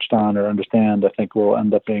get pitched on or understand, I think will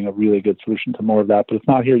end up being a really good solution to more of that, but it's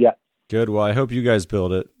not here yet. Good. Well, I hope you guys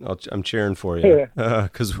build it. I'm cheering for you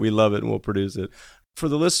because we love it and we'll produce it. For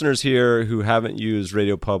the listeners here who haven't used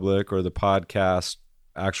Radio Public or the podcast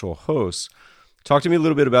actual hosts, talk to me a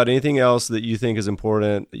little bit about anything else that you think is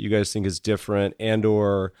important, that you guys think is different, and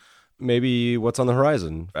or maybe what's on the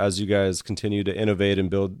horizon as you guys continue to innovate and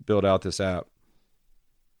build out this app.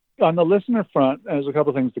 On the listener front, there's a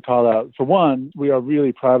couple of things to call out. For one, we are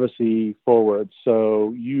really privacy forward.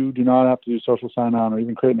 So you do not have to do social sign-on or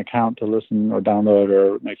even create an account to listen or download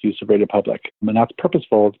or make use of Radio Public. And that's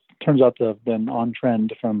purposeful. It turns out to have been on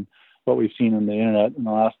trend from what we've seen in the internet in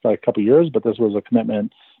the last couple of years, but this was a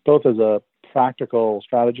commitment both as a practical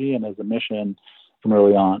strategy and as a mission from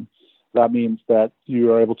early on. That means that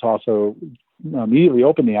you are able to also immediately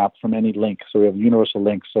open the app from any link. So we have universal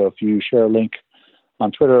links. So if you share a link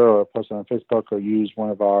on Twitter or post it on Facebook or use one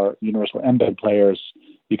of our universal embed players,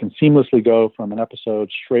 you can seamlessly go from an episode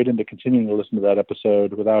straight into continuing to listen to that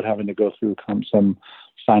episode without having to go through some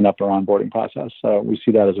sign up or onboarding process. So we see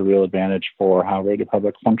that as a real advantage for how Radio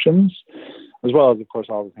Public functions, as well as, of course,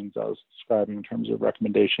 all the things I was describing in terms of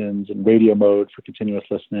recommendations and radio mode for continuous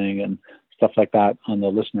listening and stuff like that on the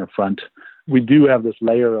listener front. We do have this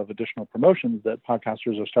layer of additional promotions that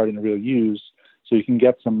podcasters are starting to really use. So you can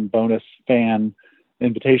get some bonus fan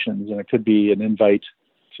invitations, and it could be an invite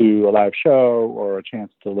to a live show or a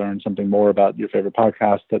chance to learn something more about your favorite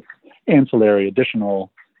podcast that's ancillary,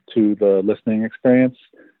 additional to the listening experience.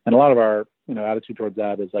 And a lot of our attitude towards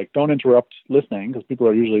that is like, don't interrupt listening, because people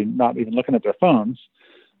are usually not even looking at their phones.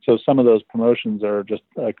 So some of those promotions are just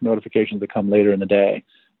like notifications that come later in the day,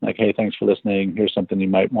 like, hey, thanks for listening. Here's something you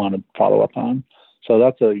might want to follow up on. So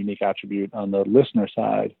that's a unique attribute on the listener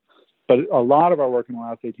side. But a lot of our work in the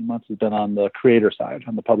last 18 months has been on the creator side,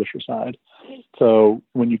 on the publisher side. So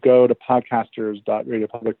when you go to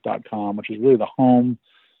podcasters.radiopublic.com, which is really the home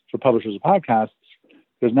for publishers of podcasts,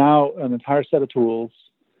 there's now an entire set of tools,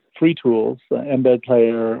 free tools, the embed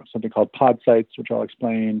player, something called Pod Sites, which I'll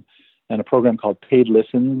explain, and a program called Paid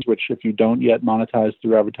Listens, which if you don't yet monetize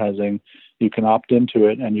through advertising, you can opt into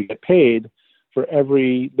it and you get paid for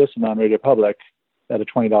every listen on Radio Public at a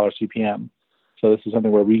 $20 CPM. So this is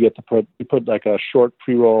something where we get to put like a short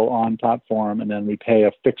pre-roll on platform, and then we pay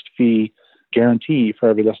a fixed fee guarantee for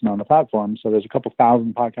every listen on the platform. So there's a couple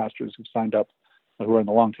thousand podcasters who've signed up who are in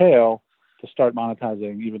the long tail to start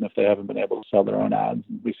monetizing, even if they haven't been able to sell their own ads.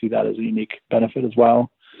 We see that as a unique benefit as well.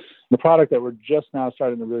 The product that we're just now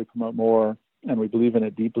starting to really promote more, and we believe in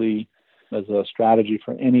it deeply as a strategy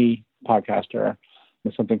for any podcaster,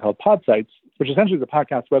 is something called Pod Sites, which essentially is a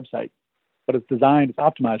podcast website, but it's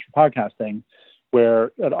optimized for podcasting,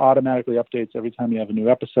 where it automatically updates every time you have a new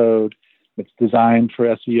episode. It's designed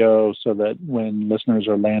for SEO so that when listeners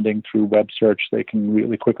are landing through web search, they can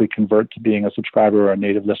really quickly convert to being a subscriber or a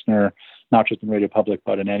native listener, not just in Radio Public,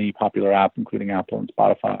 but in any popular app, including Apple and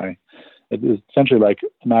Spotify. It is essentially like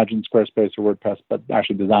imagine Squarespace or WordPress, but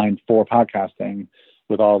actually designed for podcasting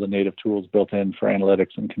with all the native tools built in for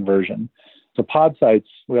analytics and conversion. So Pod Sites,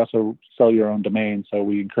 we also sell your own domain. So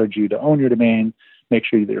we encourage you to own your domain, make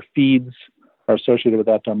sure that your feeds are associated with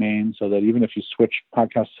that domain so that even if you switch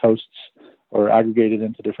podcast hosts or aggregate it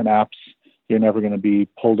into different apps, you're never going to be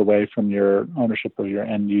pulled away from your ownership of your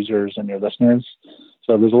end users and your listeners.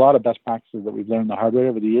 So there's a lot of best practices that we've learned the hard way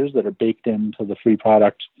over the years that are baked into the free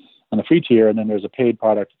product on the free tier. And then there's a paid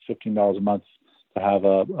product at $15 a month to have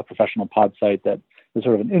a professional pod site that is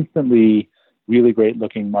sort of an instantly really great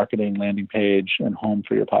looking marketing landing page and home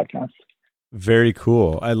for your podcast. Very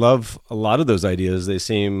cool. I love a lot of those ideas. They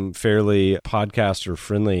seem fairly podcaster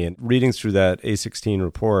friendly. And reading through that A16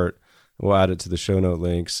 report, we'll add it to the show note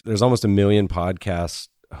links. There's almost 1 million podcast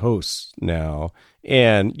hosts now.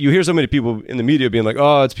 And you hear so many people in the media being like,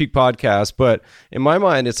 oh, it's peak podcast. But in my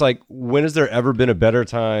mind, it's like, when has there ever been a better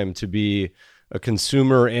time to be a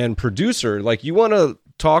consumer and producer? Like, you want to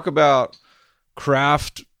talk about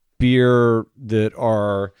craft beer that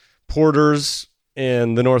are porters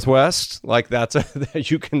in the Northwest, like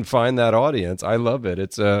you can find that audience. I love it.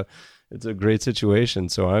 It's a great situation.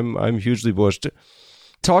 So I'm hugely bullish.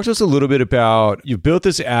 Talk to us a little bit about, you've built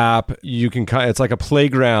this app. It's like a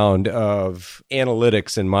playground of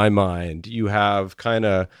analytics in my mind. You have kind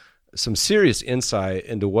of some serious insight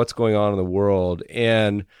into what's going on in the world.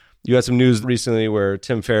 And you had some news recently where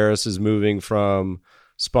Tim Ferriss is moving from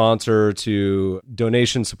sponsor to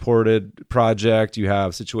donation-supported project. You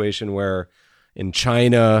have a situation where in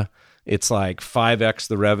China, it's like 5x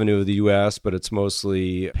the revenue of the US, but it's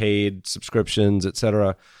mostly paid subscriptions, et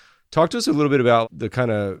cetera. Talk to us a little bit about the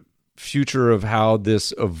kind of future of how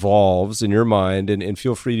this evolves in your mind, and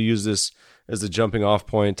feel free to use this as a jumping off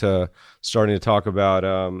point to starting to talk about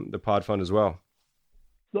the pod fund as well.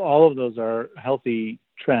 All of those are healthy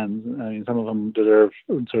trends. I mean, some of them deserve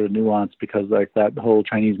sort of nuance because like that whole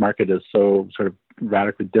Chinese market is so sort of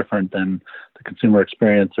radically different than the consumer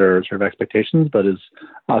experience or sort of expectations, but is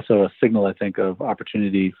also a signal, I think, of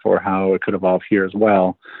opportunity for how it could evolve here as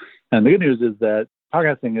well. And the good news is that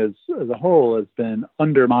podcasting as a whole has been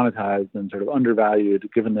under monetized and sort of undervalued,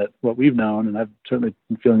 given that what we've known, and I've certainly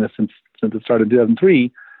been feeling this since it started in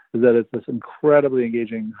 2003, is that it's this incredibly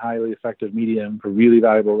engaging, highly effective medium for really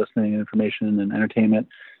valuable listening and information and entertainment.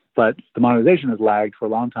 But the monetization has lagged for a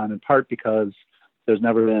long time, in part because there's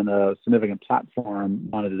never been a significant platform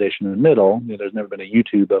monetization in the middle. There's never been a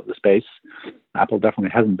YouTube of the space. Apple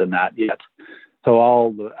definitely hasn't been that yet. So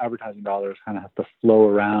all the advertising dollars kind of have to flow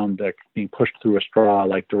around, like being pushed through a straw,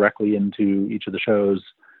 like directly into each of the shows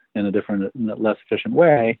in a different, less efficient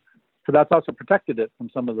way. So that's also protected it from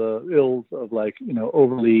some of the ills of like,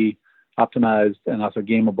 overly optimized and also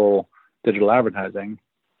gameable digital advertising.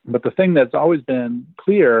 But the thing that's always been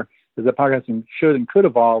clear is that podcasting should and could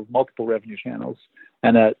evolve multiple revenue channels,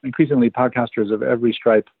 and that increasingly podcasters of every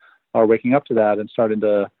stripe are waking up to that and starting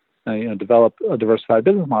to develop a diversified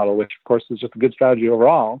business model, which of course is just a good strategy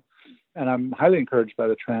overall. And I'm highly encouraged by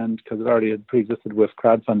the trend because it already had pre-existed with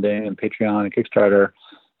crowdfunding and Patreon and Kickstarter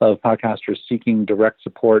of podcasters seeking direct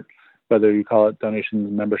support, whether you call it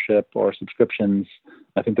donations, membership, or subscriptions.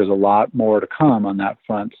 I think there's a lot more to come on that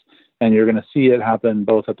front. And you're going to see it happen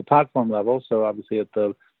both at the platform level. So obviously at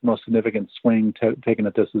the most significant swing taken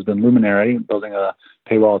at this has been Luminary, building a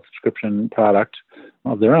paywall subscription product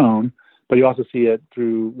of their own. But you also see it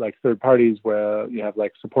through like third parties where you have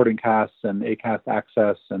like supporting casts and Acast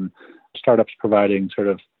access and startups providing sort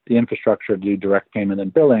of the infrastructure to do direct payment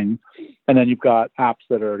and billing. And then you've got apps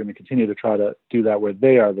that are going to continue to try to do that where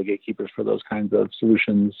they are the gatekeepers for those kinds of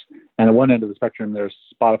solutions. And at one end of the spectrum, there's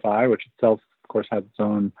Spotify, which itself, of course, has its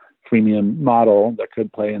own freemium model that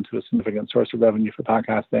could play into a significant source of revenue for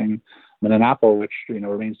podcasting. And then Apple, which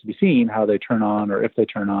remains to be seen how they turn on, or if they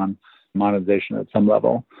turn on, monetization at some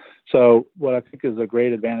level. So what I think is a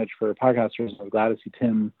great advantage for podcasters, I'm glad to see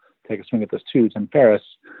Tim take a swing at this too, Tim Ferriss,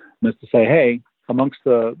 is to say, hey, amongst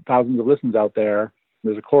the thousands of listens out there,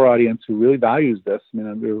 there's a core audience who really values this. I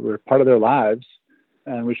mean, we're part of their lives,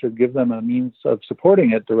 and we should give them a means of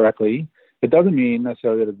supporting it directly. It doesn't mean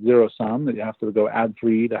necessarily that it's zero sum, that you have to go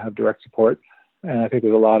ad-free to have direct support. And I think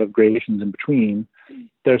there's a lot of gradations in between.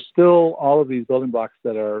 There's still all of these building blocks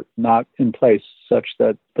that are not in place such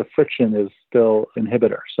that the friction is still an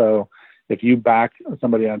inhibitor. So if you back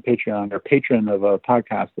somebody on Patreon or patron of a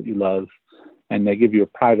podcast that you love, and they give you a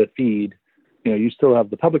private feed, you still have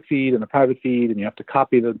the public feed and the private feed, and you have to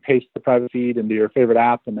copy and paste the private feed into your favorite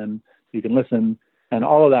app, and then you can listen. And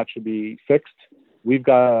all of that should be fixed. We've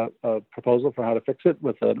got a proposal for how to fix it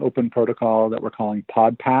with an open protocol that we're calling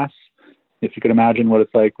PodPass. If you could imagine what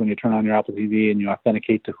it's like when you turn on your Apple TV and you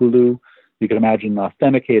authenticate to Hulu, you could imagine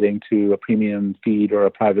authenticating to a premium feed or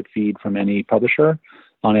a private feed from any publisher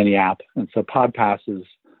on any app. And so PodPass is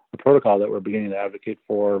a protocol that we're beginning to advocate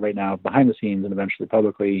for right now behind the scenes and eventually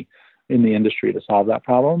publicly in the industry to solve that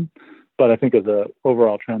problem. But I think as an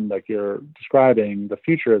overall trend like you're describing, the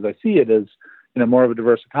future as I see it is more of a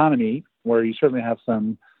diverse economy where you certainly have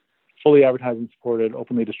some fully advertising supported,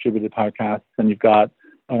 openly distributed podcasts, and you've got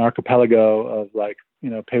an archipelago of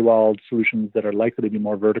paywalled solutions that are likely to be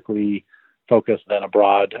more vertically focused than a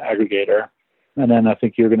broad aggregator. And then I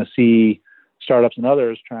think you're going to see startups and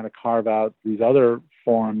others trying to carve out these other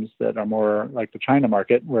forms that are more like the China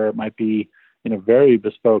market, where it might be very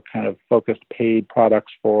bespoke kind of focused paid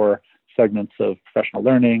products for segments of professional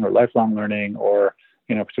learning or lifelong learning, or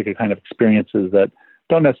particular kind of experiences that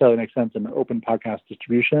don't necessarily make sense in an open podcast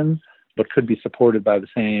distribution, but could be supported by the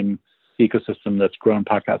same ecosystem that's grown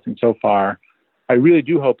podcasting so far. I really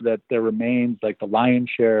do hope that there remains the lion's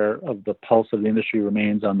share of the pulse of the industry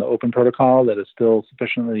remains on the open protocol, that is still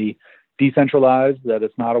sufficiently decentralized, that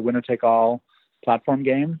it's not a winner-take-all platform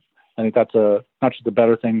game. I think that's not just a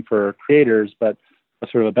better thing for creators, but a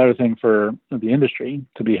sort of a better thing for the industry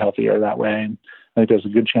to be healthier that way. And I think there's a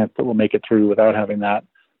good chance that we'll make it through without having that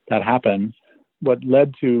happen. What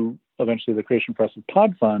led to eventually the creation for us of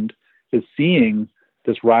Pod Fund is seeing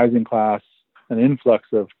this rising class, an influx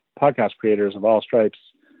of podcast creators of all stripes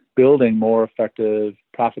building more effective,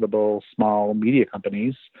 profitable, small media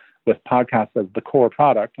companies with podcasts as the core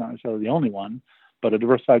product, not necessarily the only one, but a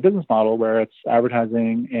diversified business model where it's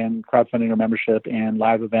advertising and crowdfunding or membership and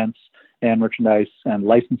live events and merchandise and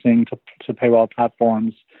licensing to paywall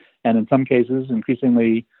platforms. And in some cases,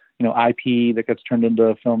 increasingly, IP that gets turned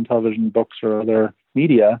into film, television, books, or other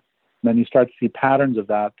media. And then you start to see patterns of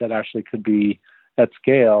that actually could be at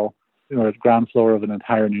scale, the ground floor of an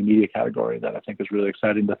entire new media category that I think is really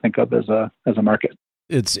exciting to think of as a market.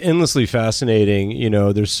 It's endlessly fascinating.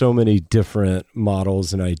 There's so many different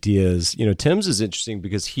models and ideas. Tim's is interesting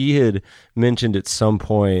because he had mentioned at some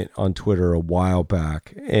point on Twitter a while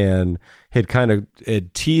back and had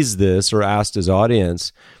had teased this or asked his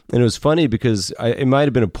audience. And it was funny because it might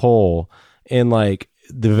have been a poll, and like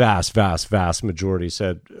the vast, vast, vast majority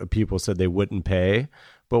people said they wouldn't pay.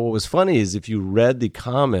 But what was funny is if you read the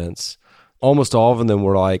comments, almost all of them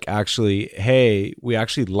were like, actually, hey, we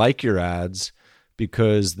actually like your ads,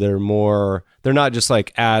 because they're not just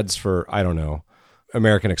like ads for, I don't know,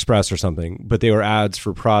 American Express or something, but they were ads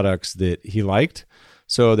for products that he liked.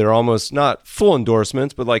 So they're almost not full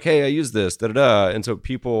endorsements, but like, hey, I use this, da-da-da. And so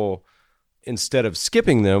people, instead of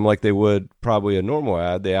skipping them like they would probably a normal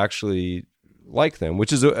ad, they actually like them,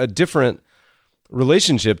 which is a different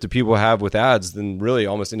relationship that people have with ads than really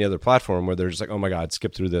almost any other platform, where they're just like, oh my God,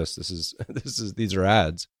 skip through this. These are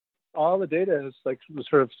ads. All the data is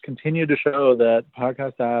sort of continue to show that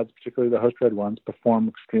podcast ads, particularly the host-read ones, perform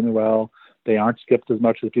extremely well. They aren't skipped as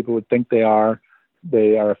much as people would think they are.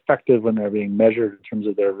 They are effective when they're being measured in terms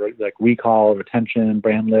of their recall, retention,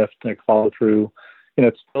 brand lift, follow through.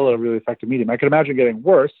 It's still a really effective medium. I could imagine getting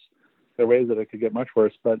worse. There are ways that it could get much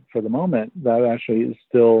worse, but for the moment, that actually is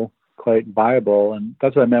still quite viable. And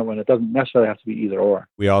that's what I meant when it doesn't necessarily have to be either or.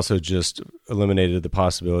 We also just eliminated the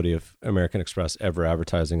possibility of American Express ever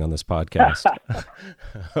advertising on this podcast.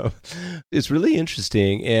 It's really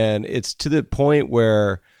interesting. And it's to the point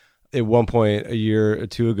where at one point a year or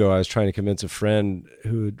two ago, I was trying to convince a friend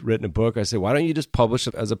who had written a book. I said, why don't you just publish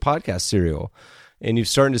it as a podcast serial? And you're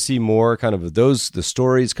starting to see more kind of the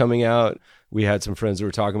stories coming out. We had some friends who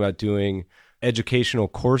were talking about doing educational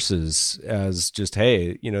courses as just,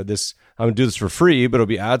 hey, I'm going to do this for free, but it'll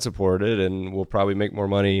be ad supported, and we'll probably make more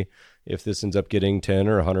money if this ends up getting 10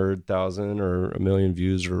 or 100,000 or a million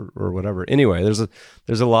views or whatever. Anyway,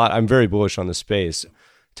 there's a lot. I'm very bullish on the space.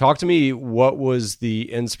 Talk to me, what was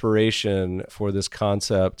the inspiration for this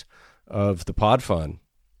concept of the Pod Fund?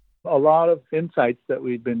 A lot of insights that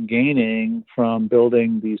we've been gaining from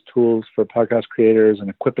building these tools for podcast creators and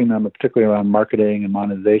equipping them, particularly around marketing and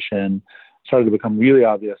monetization, started to become really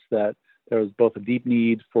obvious that there was both a deep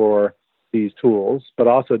need for these tools, but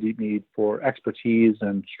also a deep need for expertise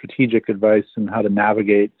and strategic advice on how to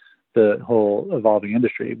navigate the whole evolving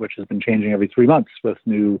industry, which has been changing every 3 months with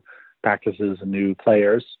new practices and new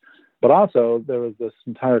players. But also there was this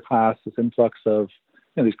entire class, this influx of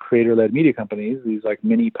these creator-led media companies, these like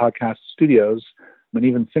mini podcast studios, and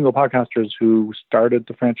even single podcasters who started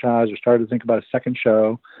to franchise or started to think about a second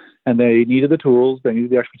show. And they needed the tools, they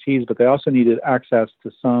needed the expertise, but they also needed access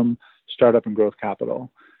to some startup and growth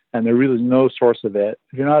capital. And there really is no source of it.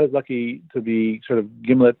 If you're not as lucky to be sort of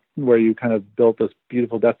Gimlet, where you kind of built this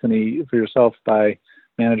beautiful destiny for yourself by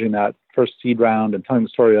managing that first seed round and telling the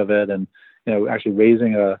story of it, and actually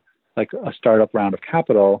raising a startup round of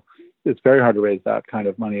capital, it's very hard to raise that kind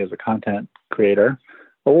of money as a content creator.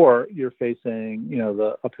 Or you're facing,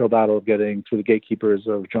 the uphill battle of getting through the gatekeepers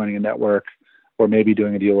of joining a network, or maybe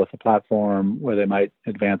doing a deal with a platform where they might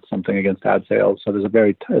advance something against ad sales. So there's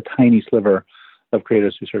a tiny sliver of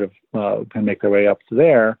creators who sort of can make their way up to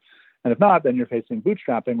there. And if not, then you're facing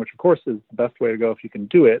bootstrapping, which of course is the best way to go if you can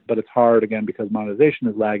do it. But it's hard, again, because monetization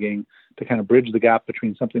is lagging, to kind of bridge the gap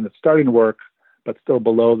between something that's starting to work, but still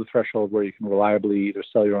below the threshold where you can reliably either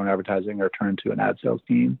sell your own advertising or turn to an ad sales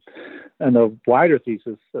team. And the wider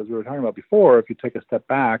thesis, as we were talking about before, if you take a step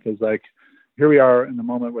back, is like, here we are in the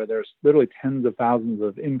moment where there's literally tens of thousands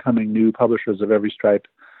of incoming new publishers of every stripe.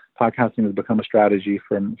 Podcasting has become a strategy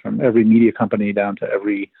from every media company down to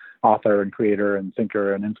every author and creator and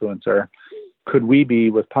thinker and influencer. Could we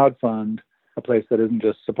be, with Pod Fund, a place that isn't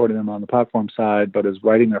just supporting them on the platform side, but is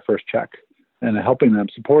writing their first check and helping them,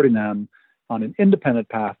 supporting them on an independent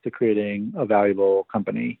path to creating a valuable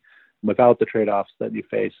company without the trade-offs that you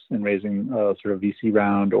face in raising a sort of VC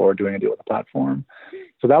round or doing a deal with a platform?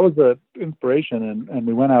 So that was the inspiration. And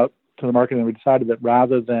we went out to the market and we decided that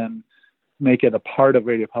rather than make it a part of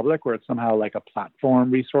Radio Public, where it's somehow like a platform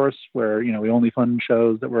resource where, we only fund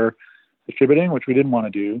shows that we're distributing, which we didn't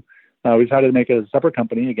want to do, we decided to make it a separate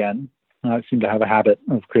company again. I seem to have a habit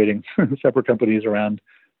of creating separate companies around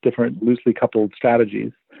different loosely coupled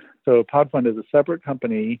strategies. So Pod Fund is a separate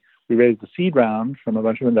company. We raised a seed round from a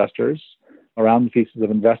bunch of investors around the thesis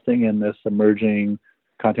of investing in this emerging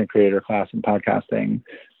content creator class in podcasting.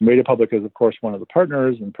 Radio Public is, of course, one of the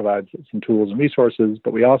partners and provides some tools and resources,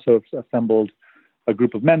 but we also have assembled a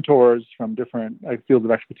group of mentors from different fields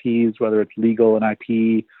of expertise, whether it's legal and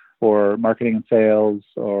IP or marketing and sales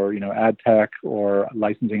or, ad tech or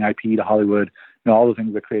licensing IP to Hollywood, all the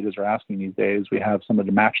things that creators are asking these days. We have someone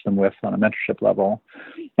to match them with on a mentorship level.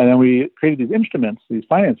 And then we created these instruments, these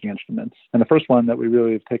financing instruments. And the first one that we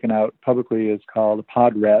really have taken out publicly is called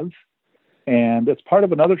PodRev. And it's part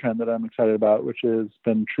of another trend that I'm excited about, which has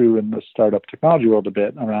been true in the startup technology world a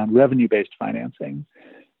bit around revenue-based financing.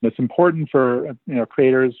 And it's important for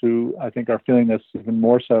creators who I think are feeling this even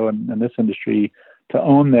more so in this industry to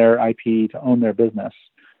own their IP, to own their business.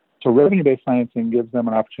 So revenue-based financing gives them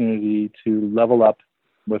an opportunity to level up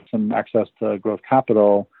with some access to growth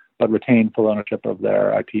capital, but retain full ownership of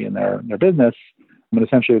their IP and their business. But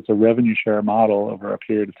essentially, it's a revenue share model over a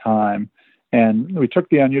period of time. And we took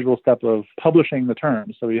the unusual step of publishing the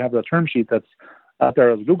terms. So you have the term sheet that's out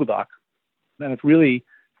there as a Google Doc. And it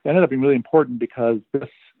ended up being really important because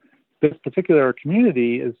this particular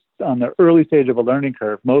community is on the early stage of a learning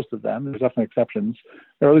curve, most of them, there's definitely exceptions,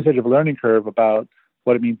 the early stage of a learning curve about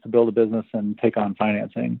what it means to build a business and take on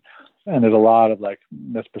financing. And there's a lot of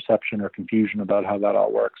misperception or confusion about how that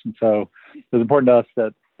all works. And so it's important to us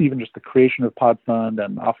that even just the creation of Pod Fund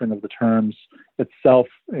and offering of the terms itself,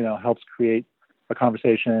 helps create a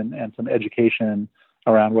conversation and some education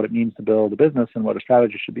around what it means to build a business and what a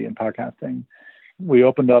strategy should be in podcasting. We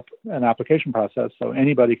opened up an application process so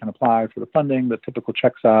anybody can apply for the funding. The typical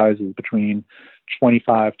check size is between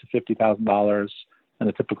 $25,000 to $50,000, and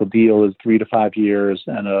the typical deal is 3 to 5 years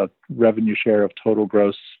and a revenue share of total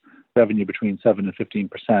gross revenue between 7 and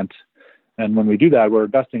 15%. And when we do that, we're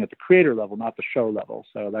investing at the creator level, not the show level.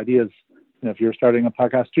 So the idea is, if you're starting a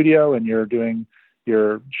podcast studio and you're doing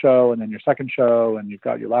your show and then your second show and you've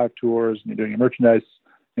got your live tours and you're doing your merchandise,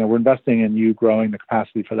 we're investing in you growing the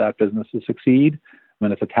capacity for that business to succeed.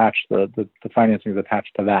 And it's attached, the financing is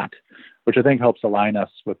attached to that, which I think helps align us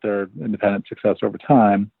with their independent success over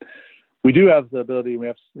time. We do have the ability, we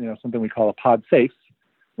have something we call a pod safe.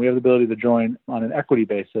 We have the ability to join on an equity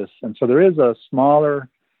basis. And so there is a smaller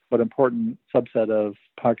but important subset of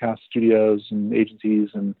podcast studios and agencies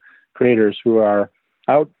and creators who are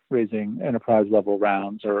out raising enterprise level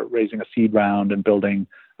rounds or raising a seed round and building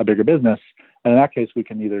a bigger business. And in that case, we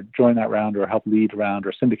can either join that round or help lead a round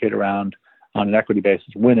or syndicate a round on an equity basis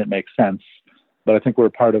when it makes sense. But I think we're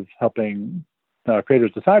part of helping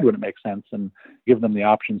creators decide when it makes sense and give them the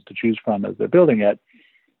options to choose from as they're building it.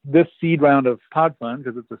 This seed round of Pod Fund,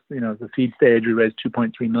 because it's a seed stage, we raised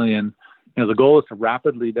 $2.3 million. The goal is to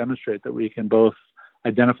rapidly demonstrate that we can both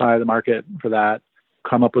identify the market for that,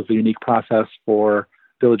 come up with a unique process for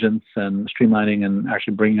diligence and streamlining and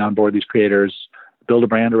actually bringing on board these creators, build a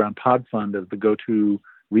brand around Pod Fund as the go-to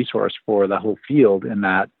resource for the whole field in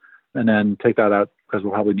that, and then take that out because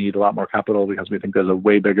we'll probably need a lot more capital because we think there's a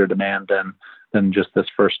way bigger demand than just this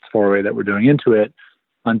first foray that we're doing into it.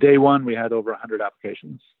 On day one, we had over 100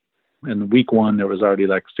 applications. In week one, there was already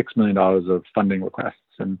 $6 million of funding requests.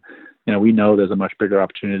 And, we know there's a much bigger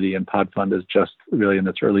opportunity, and Pod Fund is just really in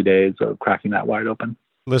its early days of cracking that wide open.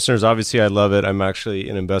 Listeners, obviously, I love it. I'm actually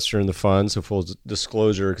an investor in the fund, so full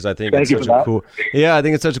disclosure, because I think it's such a cool. Yeah, I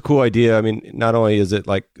think it's such a cool idea. I mean, not only is it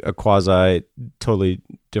like a quasi, totally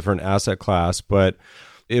different asset class, but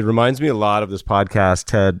it reminds me a lot of this podcast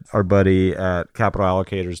Ted, our buddy at Capital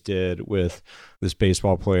Allocators, did with this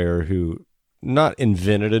baseball player who not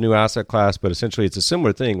invented a new asset class, but essentially it's a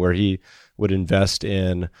similar thing where he would invest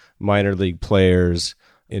in minor league players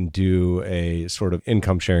and do a sort of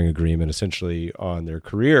income sharing agreement essentially on their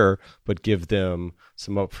career, but give them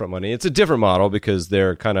some upfront money. It's a different model because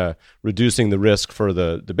they're kind of reducing the risk for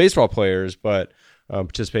the baseball players, but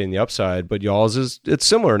participating in the upside. But y'all's it's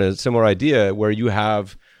similar, and a similar idea where you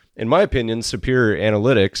have, in my opinion, superior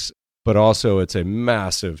analytics, but also it's a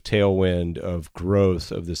massive tailwind of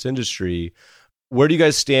growth of this industry. Where do you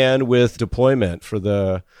guys stand with deployment for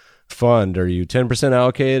the fund? Are you 10%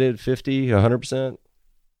 allocated, 50, 100%?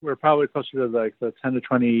 We're probably closer to the 10 to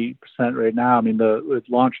 20% right now. I mean, it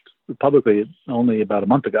launched publicly only about a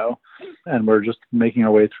month ago, and we're just making our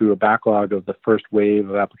way through a backlog of the first wave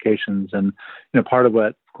of applications. And part of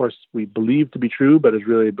what, of course, we believe to be true, but has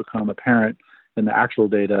really become apparent in the actual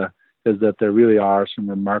data, is that there really are some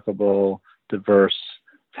remarkable, diverse,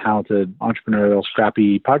 talented, entrepreneurial,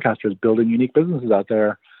 scrappy podcasters building unique businesses out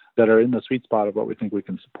there that are in the sweet spot of what we think we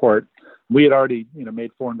can support. We had already,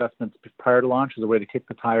 made 4 investments prior to launch as a way to kick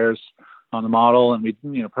the tires on the model, and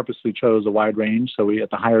we purposely chose a wide range. So we, at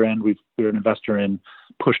the higher end, we're an investor in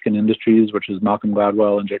Pushkin Industries, which is Malcolm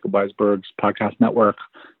Gladwell and Jacob Weisberg's podcast network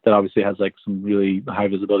that obviously has like some really high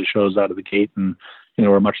visibility shows out of the gate, and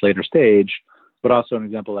we're a much later stage. But also an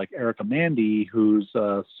example like Erica Mandy, who's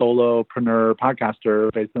a solopreneur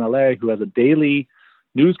podcaster based in LA, who has a daily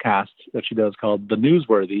newscast that she does called The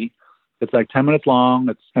Newsworthy. It's like 10 minutes long.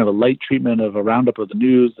 It's kind of a light treatment of a roundup of the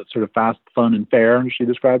news that's sort of fast, fun, and fair, as she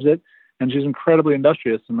describes it. And she's incredibly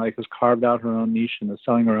industrious and like has carved out her own niche and is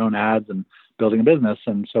selling her own ads and building a business.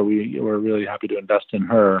 And so we're really happy to invest in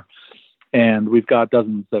her. And we've got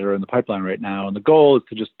dozens that are in the pipeline right now. And the goal is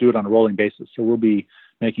to just do it on a rolling basis. So we'll be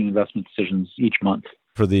making investment decisions each month.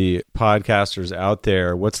 For the podcasters out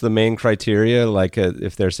there, what's the main criteria? Like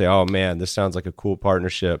if they're saying, oh man, this sounds like a cool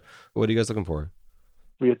partnership, what are you guys looking for?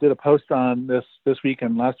 We did a post on this week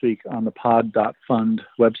and last week on the pod.fund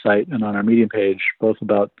website and on our Medium page, both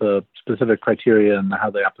about the specific criteria and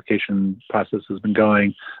how the application process has been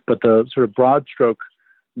going. But the sort of broad stroke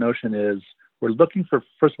notion is we're looking for,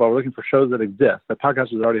 first of all, we're looking for shows that exist, that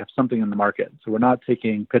podcasters already have something in the market. So we're not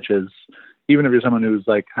taking pitches, even if you're someone who's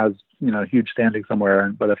like has, huge standing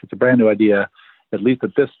somewhere. But if it's a brand new idea, at least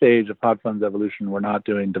at this stage of PodFund's evolution, we're not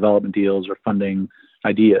doing development deals or funding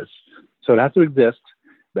ideas. So it has to exist.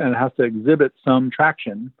 And it has to exhibit some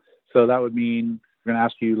traction. So that would mean we're going to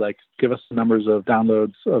ask you, like, give us the numbers of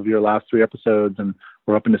downloads of your last 3 episodes, and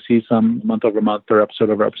we're hoping to see some month over month or episode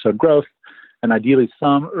over episode growth, and ideally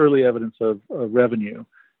some early evidence of revenue.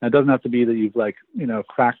 And it doesn't have to be that you've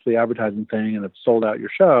cracked the advertising thing and have sold out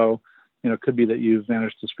your show. It could be that you've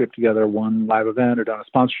managed to script together one live event or done a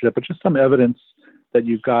sponsorship, but just some evidence that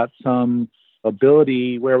you've got some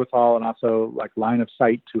ability, wherewithal, and also like line of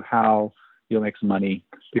sight to how you'll make some money,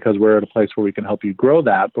 because we're at a place where we can help you grow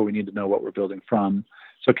that, but we need to know what we're building from.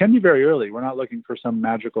 So it can be very early. We're not looking for some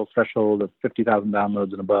magical threshold of 50,000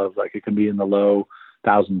 downloads and above. Like it can be in the low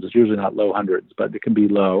thousands. It's usually not low hundreds, but it can be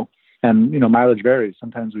low. And, mileage varies.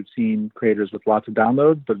 Sometimes we've seen creators with lots of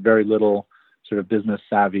downloads, but very little sort of business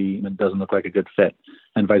savvy, and it doesn't look like a good fit.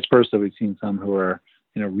 And vice versa. We've seen some who are,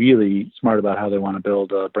 really smart about how they want to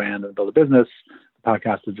build a brand and build a business. The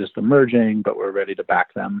podcast is just emerging, but we're ready to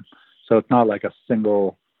back them. So it's not like a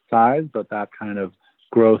single size, but that kind of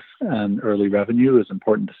growth and early revenue is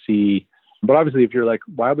important to see. But obviously, if you're like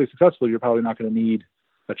wildly successful, you're probably not going to need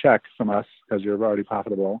a check from us because you're already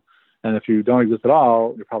profitable. And if you don't exist at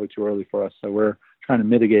all, you're probably too early for us. So we're trying to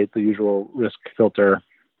mitigate the usual risk filter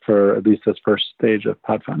for at least this first stage of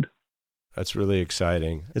PodFund. That's really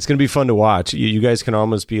exciting. It's going to be fun to watch. You guys can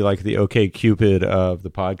almost be like the OkCupid of the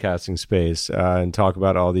podcasting space and talk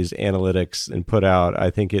about all these analytics and put out. I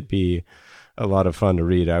think it'd be a lot of fun to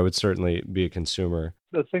read. I would certainly be a consumer.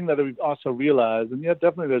 The thing that we've also realized, and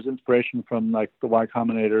definitely there's inspiration from like the Y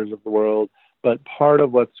Combinators of the world, but part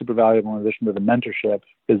of what's super valuable in addition to the mentorship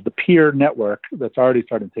is the peer network that's already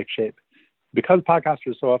starting to take shape. Because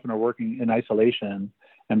podcasters so often are working in isolation,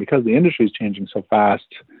 and because the industry is changing so fast,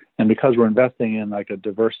 and because we're investing in like a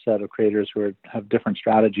diverse set of creators who have different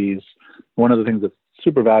strategies, one of the things that's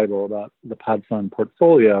super valuable about the PodFund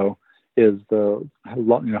portfolio is the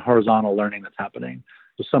horizontal learning that's happening.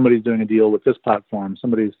 So somebody's doing a deal with this platform,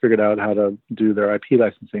 somebody's figured out how to do their IP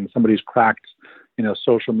licensing, somebody's cracked,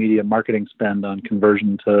 social media marketing spend on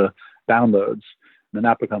conversion to downloads. And then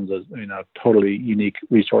that becomes a totally unique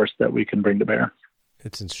resource that we can bring to bear.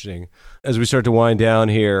 It's interesting. As we start to wind down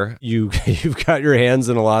here, you've got your hands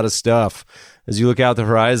in a lot of stuff. As you look out the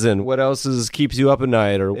horizon, what else keeps you up at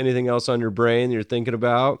night, or anything else on your brain you're thinking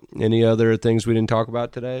about? Any other things we didn't talk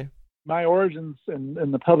about today? My origins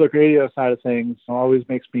in the public radio side of things always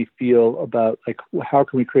makes me feel about like how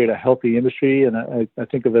can we create a healthy industry, and I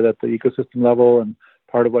think of it at the ecosystem level. And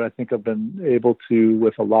part of what I think I've been able to,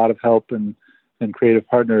 with a lot of help and creative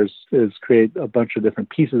partners, is create a bunch of different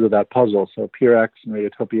pieces of that puzzle. So PeerX and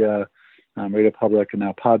Radiotopia, Radio Public, and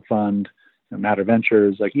now PodFund, and Matter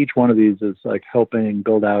Ventures. Like each one of these is like helping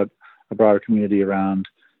build out a broader community around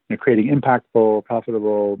creating impactful,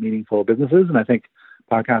 profitable, meaningful businesses. And I think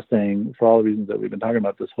podcasting, for all the reasons that we've been talking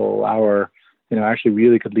about this whole hour, actually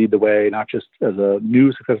really could lead the way, not just as a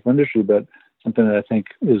new successful industry, but something that I think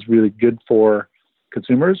is really good for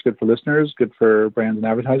consumers, good for listeners, good for brands and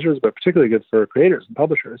advertisers, but particularly good for creators and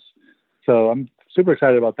publishers. So I'm super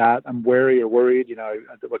excited about that. I'm wary or worried.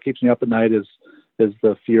 What keeps me up at night is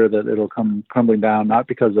the fear that it'll come crumbling down, not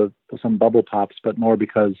because of some bubble pops, but more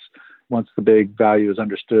because once the big value is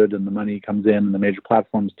understood and the money comes in and the major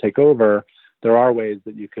platforms take over, there are ways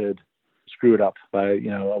that you could screw it up by,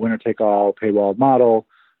 a winner-take-all paywalled model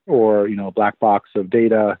or, a black box of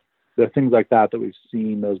data there are things like that we've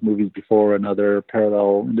seen those movies before in other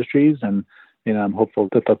parallel industries. And, I'm hopeful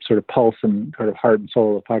that the sort of pulse and sort of heart and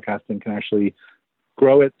soul of podcasting can actually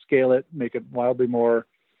grow it, scale it, make it wildly more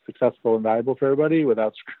successful and valuable for everybody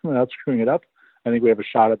without screwing it up. I think we have a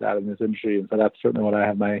shot at that in this industry. And so that's certainly what I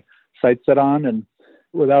have my sights set on. And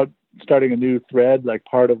without starting a new thread, like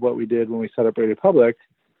part of what we did when we set up Radio Public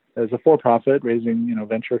as a for-profit, raising,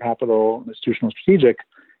 venture capital, institutional strategic,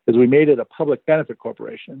 is we made it a public benefit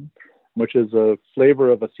corporation, which is a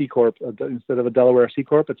flavor of a C Corp. Instead of a Delaware C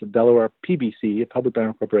Corp, it's a Delaware PBC, a public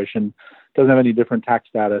benefit corporation. Doesn't have any different tax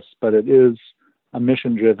status, but it is a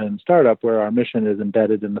mission-driven startup where our mission is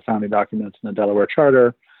embedded in the founding documents in the Delaware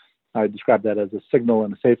Charter. I describe that as a signal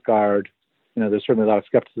and a safeguard. There's certainly a lot of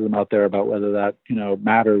skepticism out there about whether that,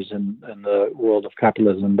 matters in the world of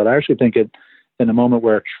capitalism. But I actually think it, in a moment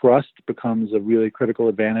where trust becomes a really critical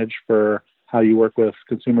advantage for how you work with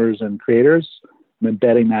consumers and creators,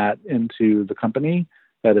 embedding that into the company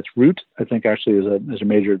at its root, I think actually is a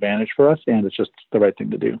major advantage for us, and it's just the right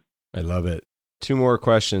thing to do. I love it. 2 more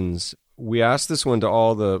questions. We asked this one to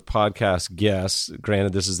all the podcast guests.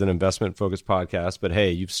 Granted, this is an investment-focused podcast, but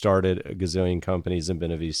hey, you've started a gazillion companies and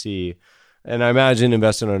been a VC, and I imagine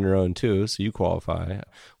investing on your own too, so you qualify.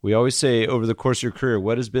 We always say, over the course of your career,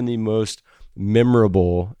 what has been the most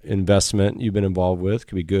memorable investment you've been involved with?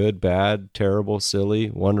 Could be good, bad, terrible,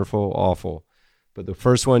 silly, wonderful, awful. But the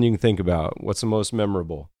first one you can think about, what's the most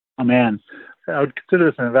memorable? Oh, man. I would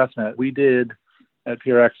consider this an investment. We did at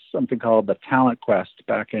PRX something called the Talent Quest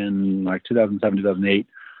back in 2007, 2008,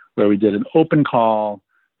 where we did an open call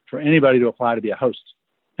for anybody to apply to be a host.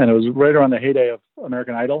 And it was right around the heyday of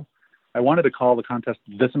American Idol. I wanted to call the contest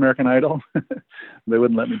This American Idol. They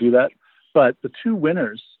wouldn't let me do that. But the 2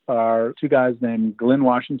 winners are 2 guys named Glenn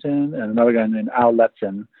Washington and another guy named Al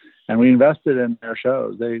Letson. And we invested in their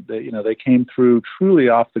shows. They came through truly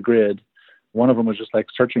off the grid. One of them was just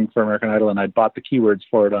searching for American Idol, and I bought the keywords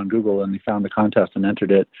for it on Google, and he found the contest and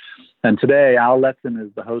entered it. And today, Al Letson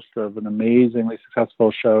is the host of an amazingly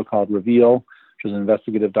successful show called Reveal, which is an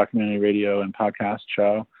investigative documentary radio and podcast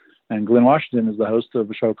show. And Glenn Washington is the host of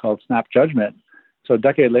a show called Snap Judgment. So a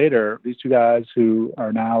decade later, these 2 guys who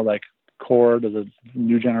are now core to the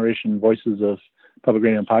new generation voices of public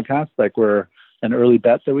radio and podcasts, were an early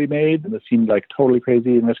bet that we made that seemed totally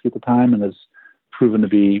crazy and risky at the time, and has proven to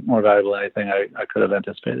be more valuable than anything I could have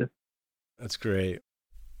anticipated. That's great.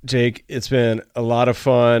 Jake, it's been a lot of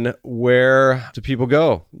fun. Where do people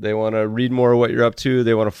go? They want to read more of what you're up to.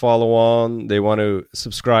 They want to follow on. They want to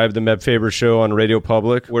subscribe to the Meb Faber Show on Radio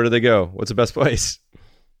Public. Where do they go? What's the best place?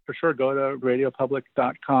 For sure, go to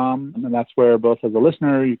radiopublic.com, and that's where both as a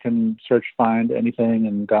listener, you can search, find anything,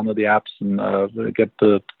 and download the apps and get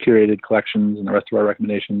the curated collections and the rest of our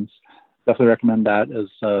recommendations. Definitely recommend that as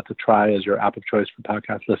to try as your app of choice for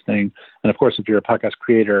podcast listening. And of course, if you're a podcast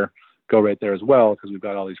creator, go right there as well, because we've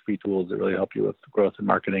got all these free tools that really help you with growth and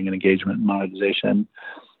marketing and engagement and monetization.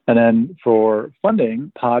 And then for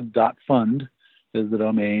funding, pod.fund is the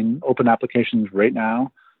domain. Open applications right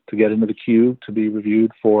now to get into the queue to be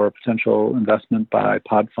reviewed for potential investment by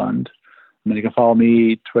PodFund. And then you can follow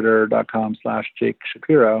me, twitter.com/Jake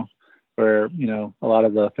Shapiro, where, a lot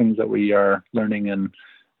of the things that we are learning and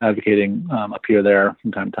advocating appear there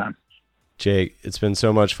from time to time. Jake, it's been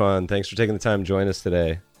so much fun. Thanks for taking the time to join us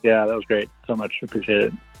today. Yeah, that was great. So much. Appreciate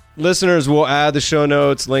it. Listeners, we'll add the show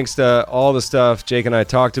notes, links to all the stuff Jake and I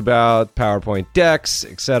talked about, PowerPoint decks,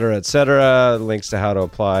 et cetera, links to how to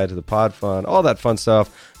apply to the Pod Fund, all that fun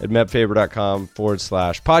stuff at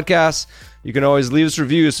mebfaber.com/podcasts. You can always leave us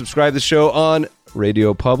reviews, subscribe to the show on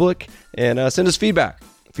Radio Public, and send us feedback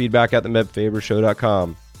at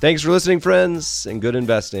themebfabershow.com. Thanks for listening, friends, and good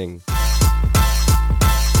investing.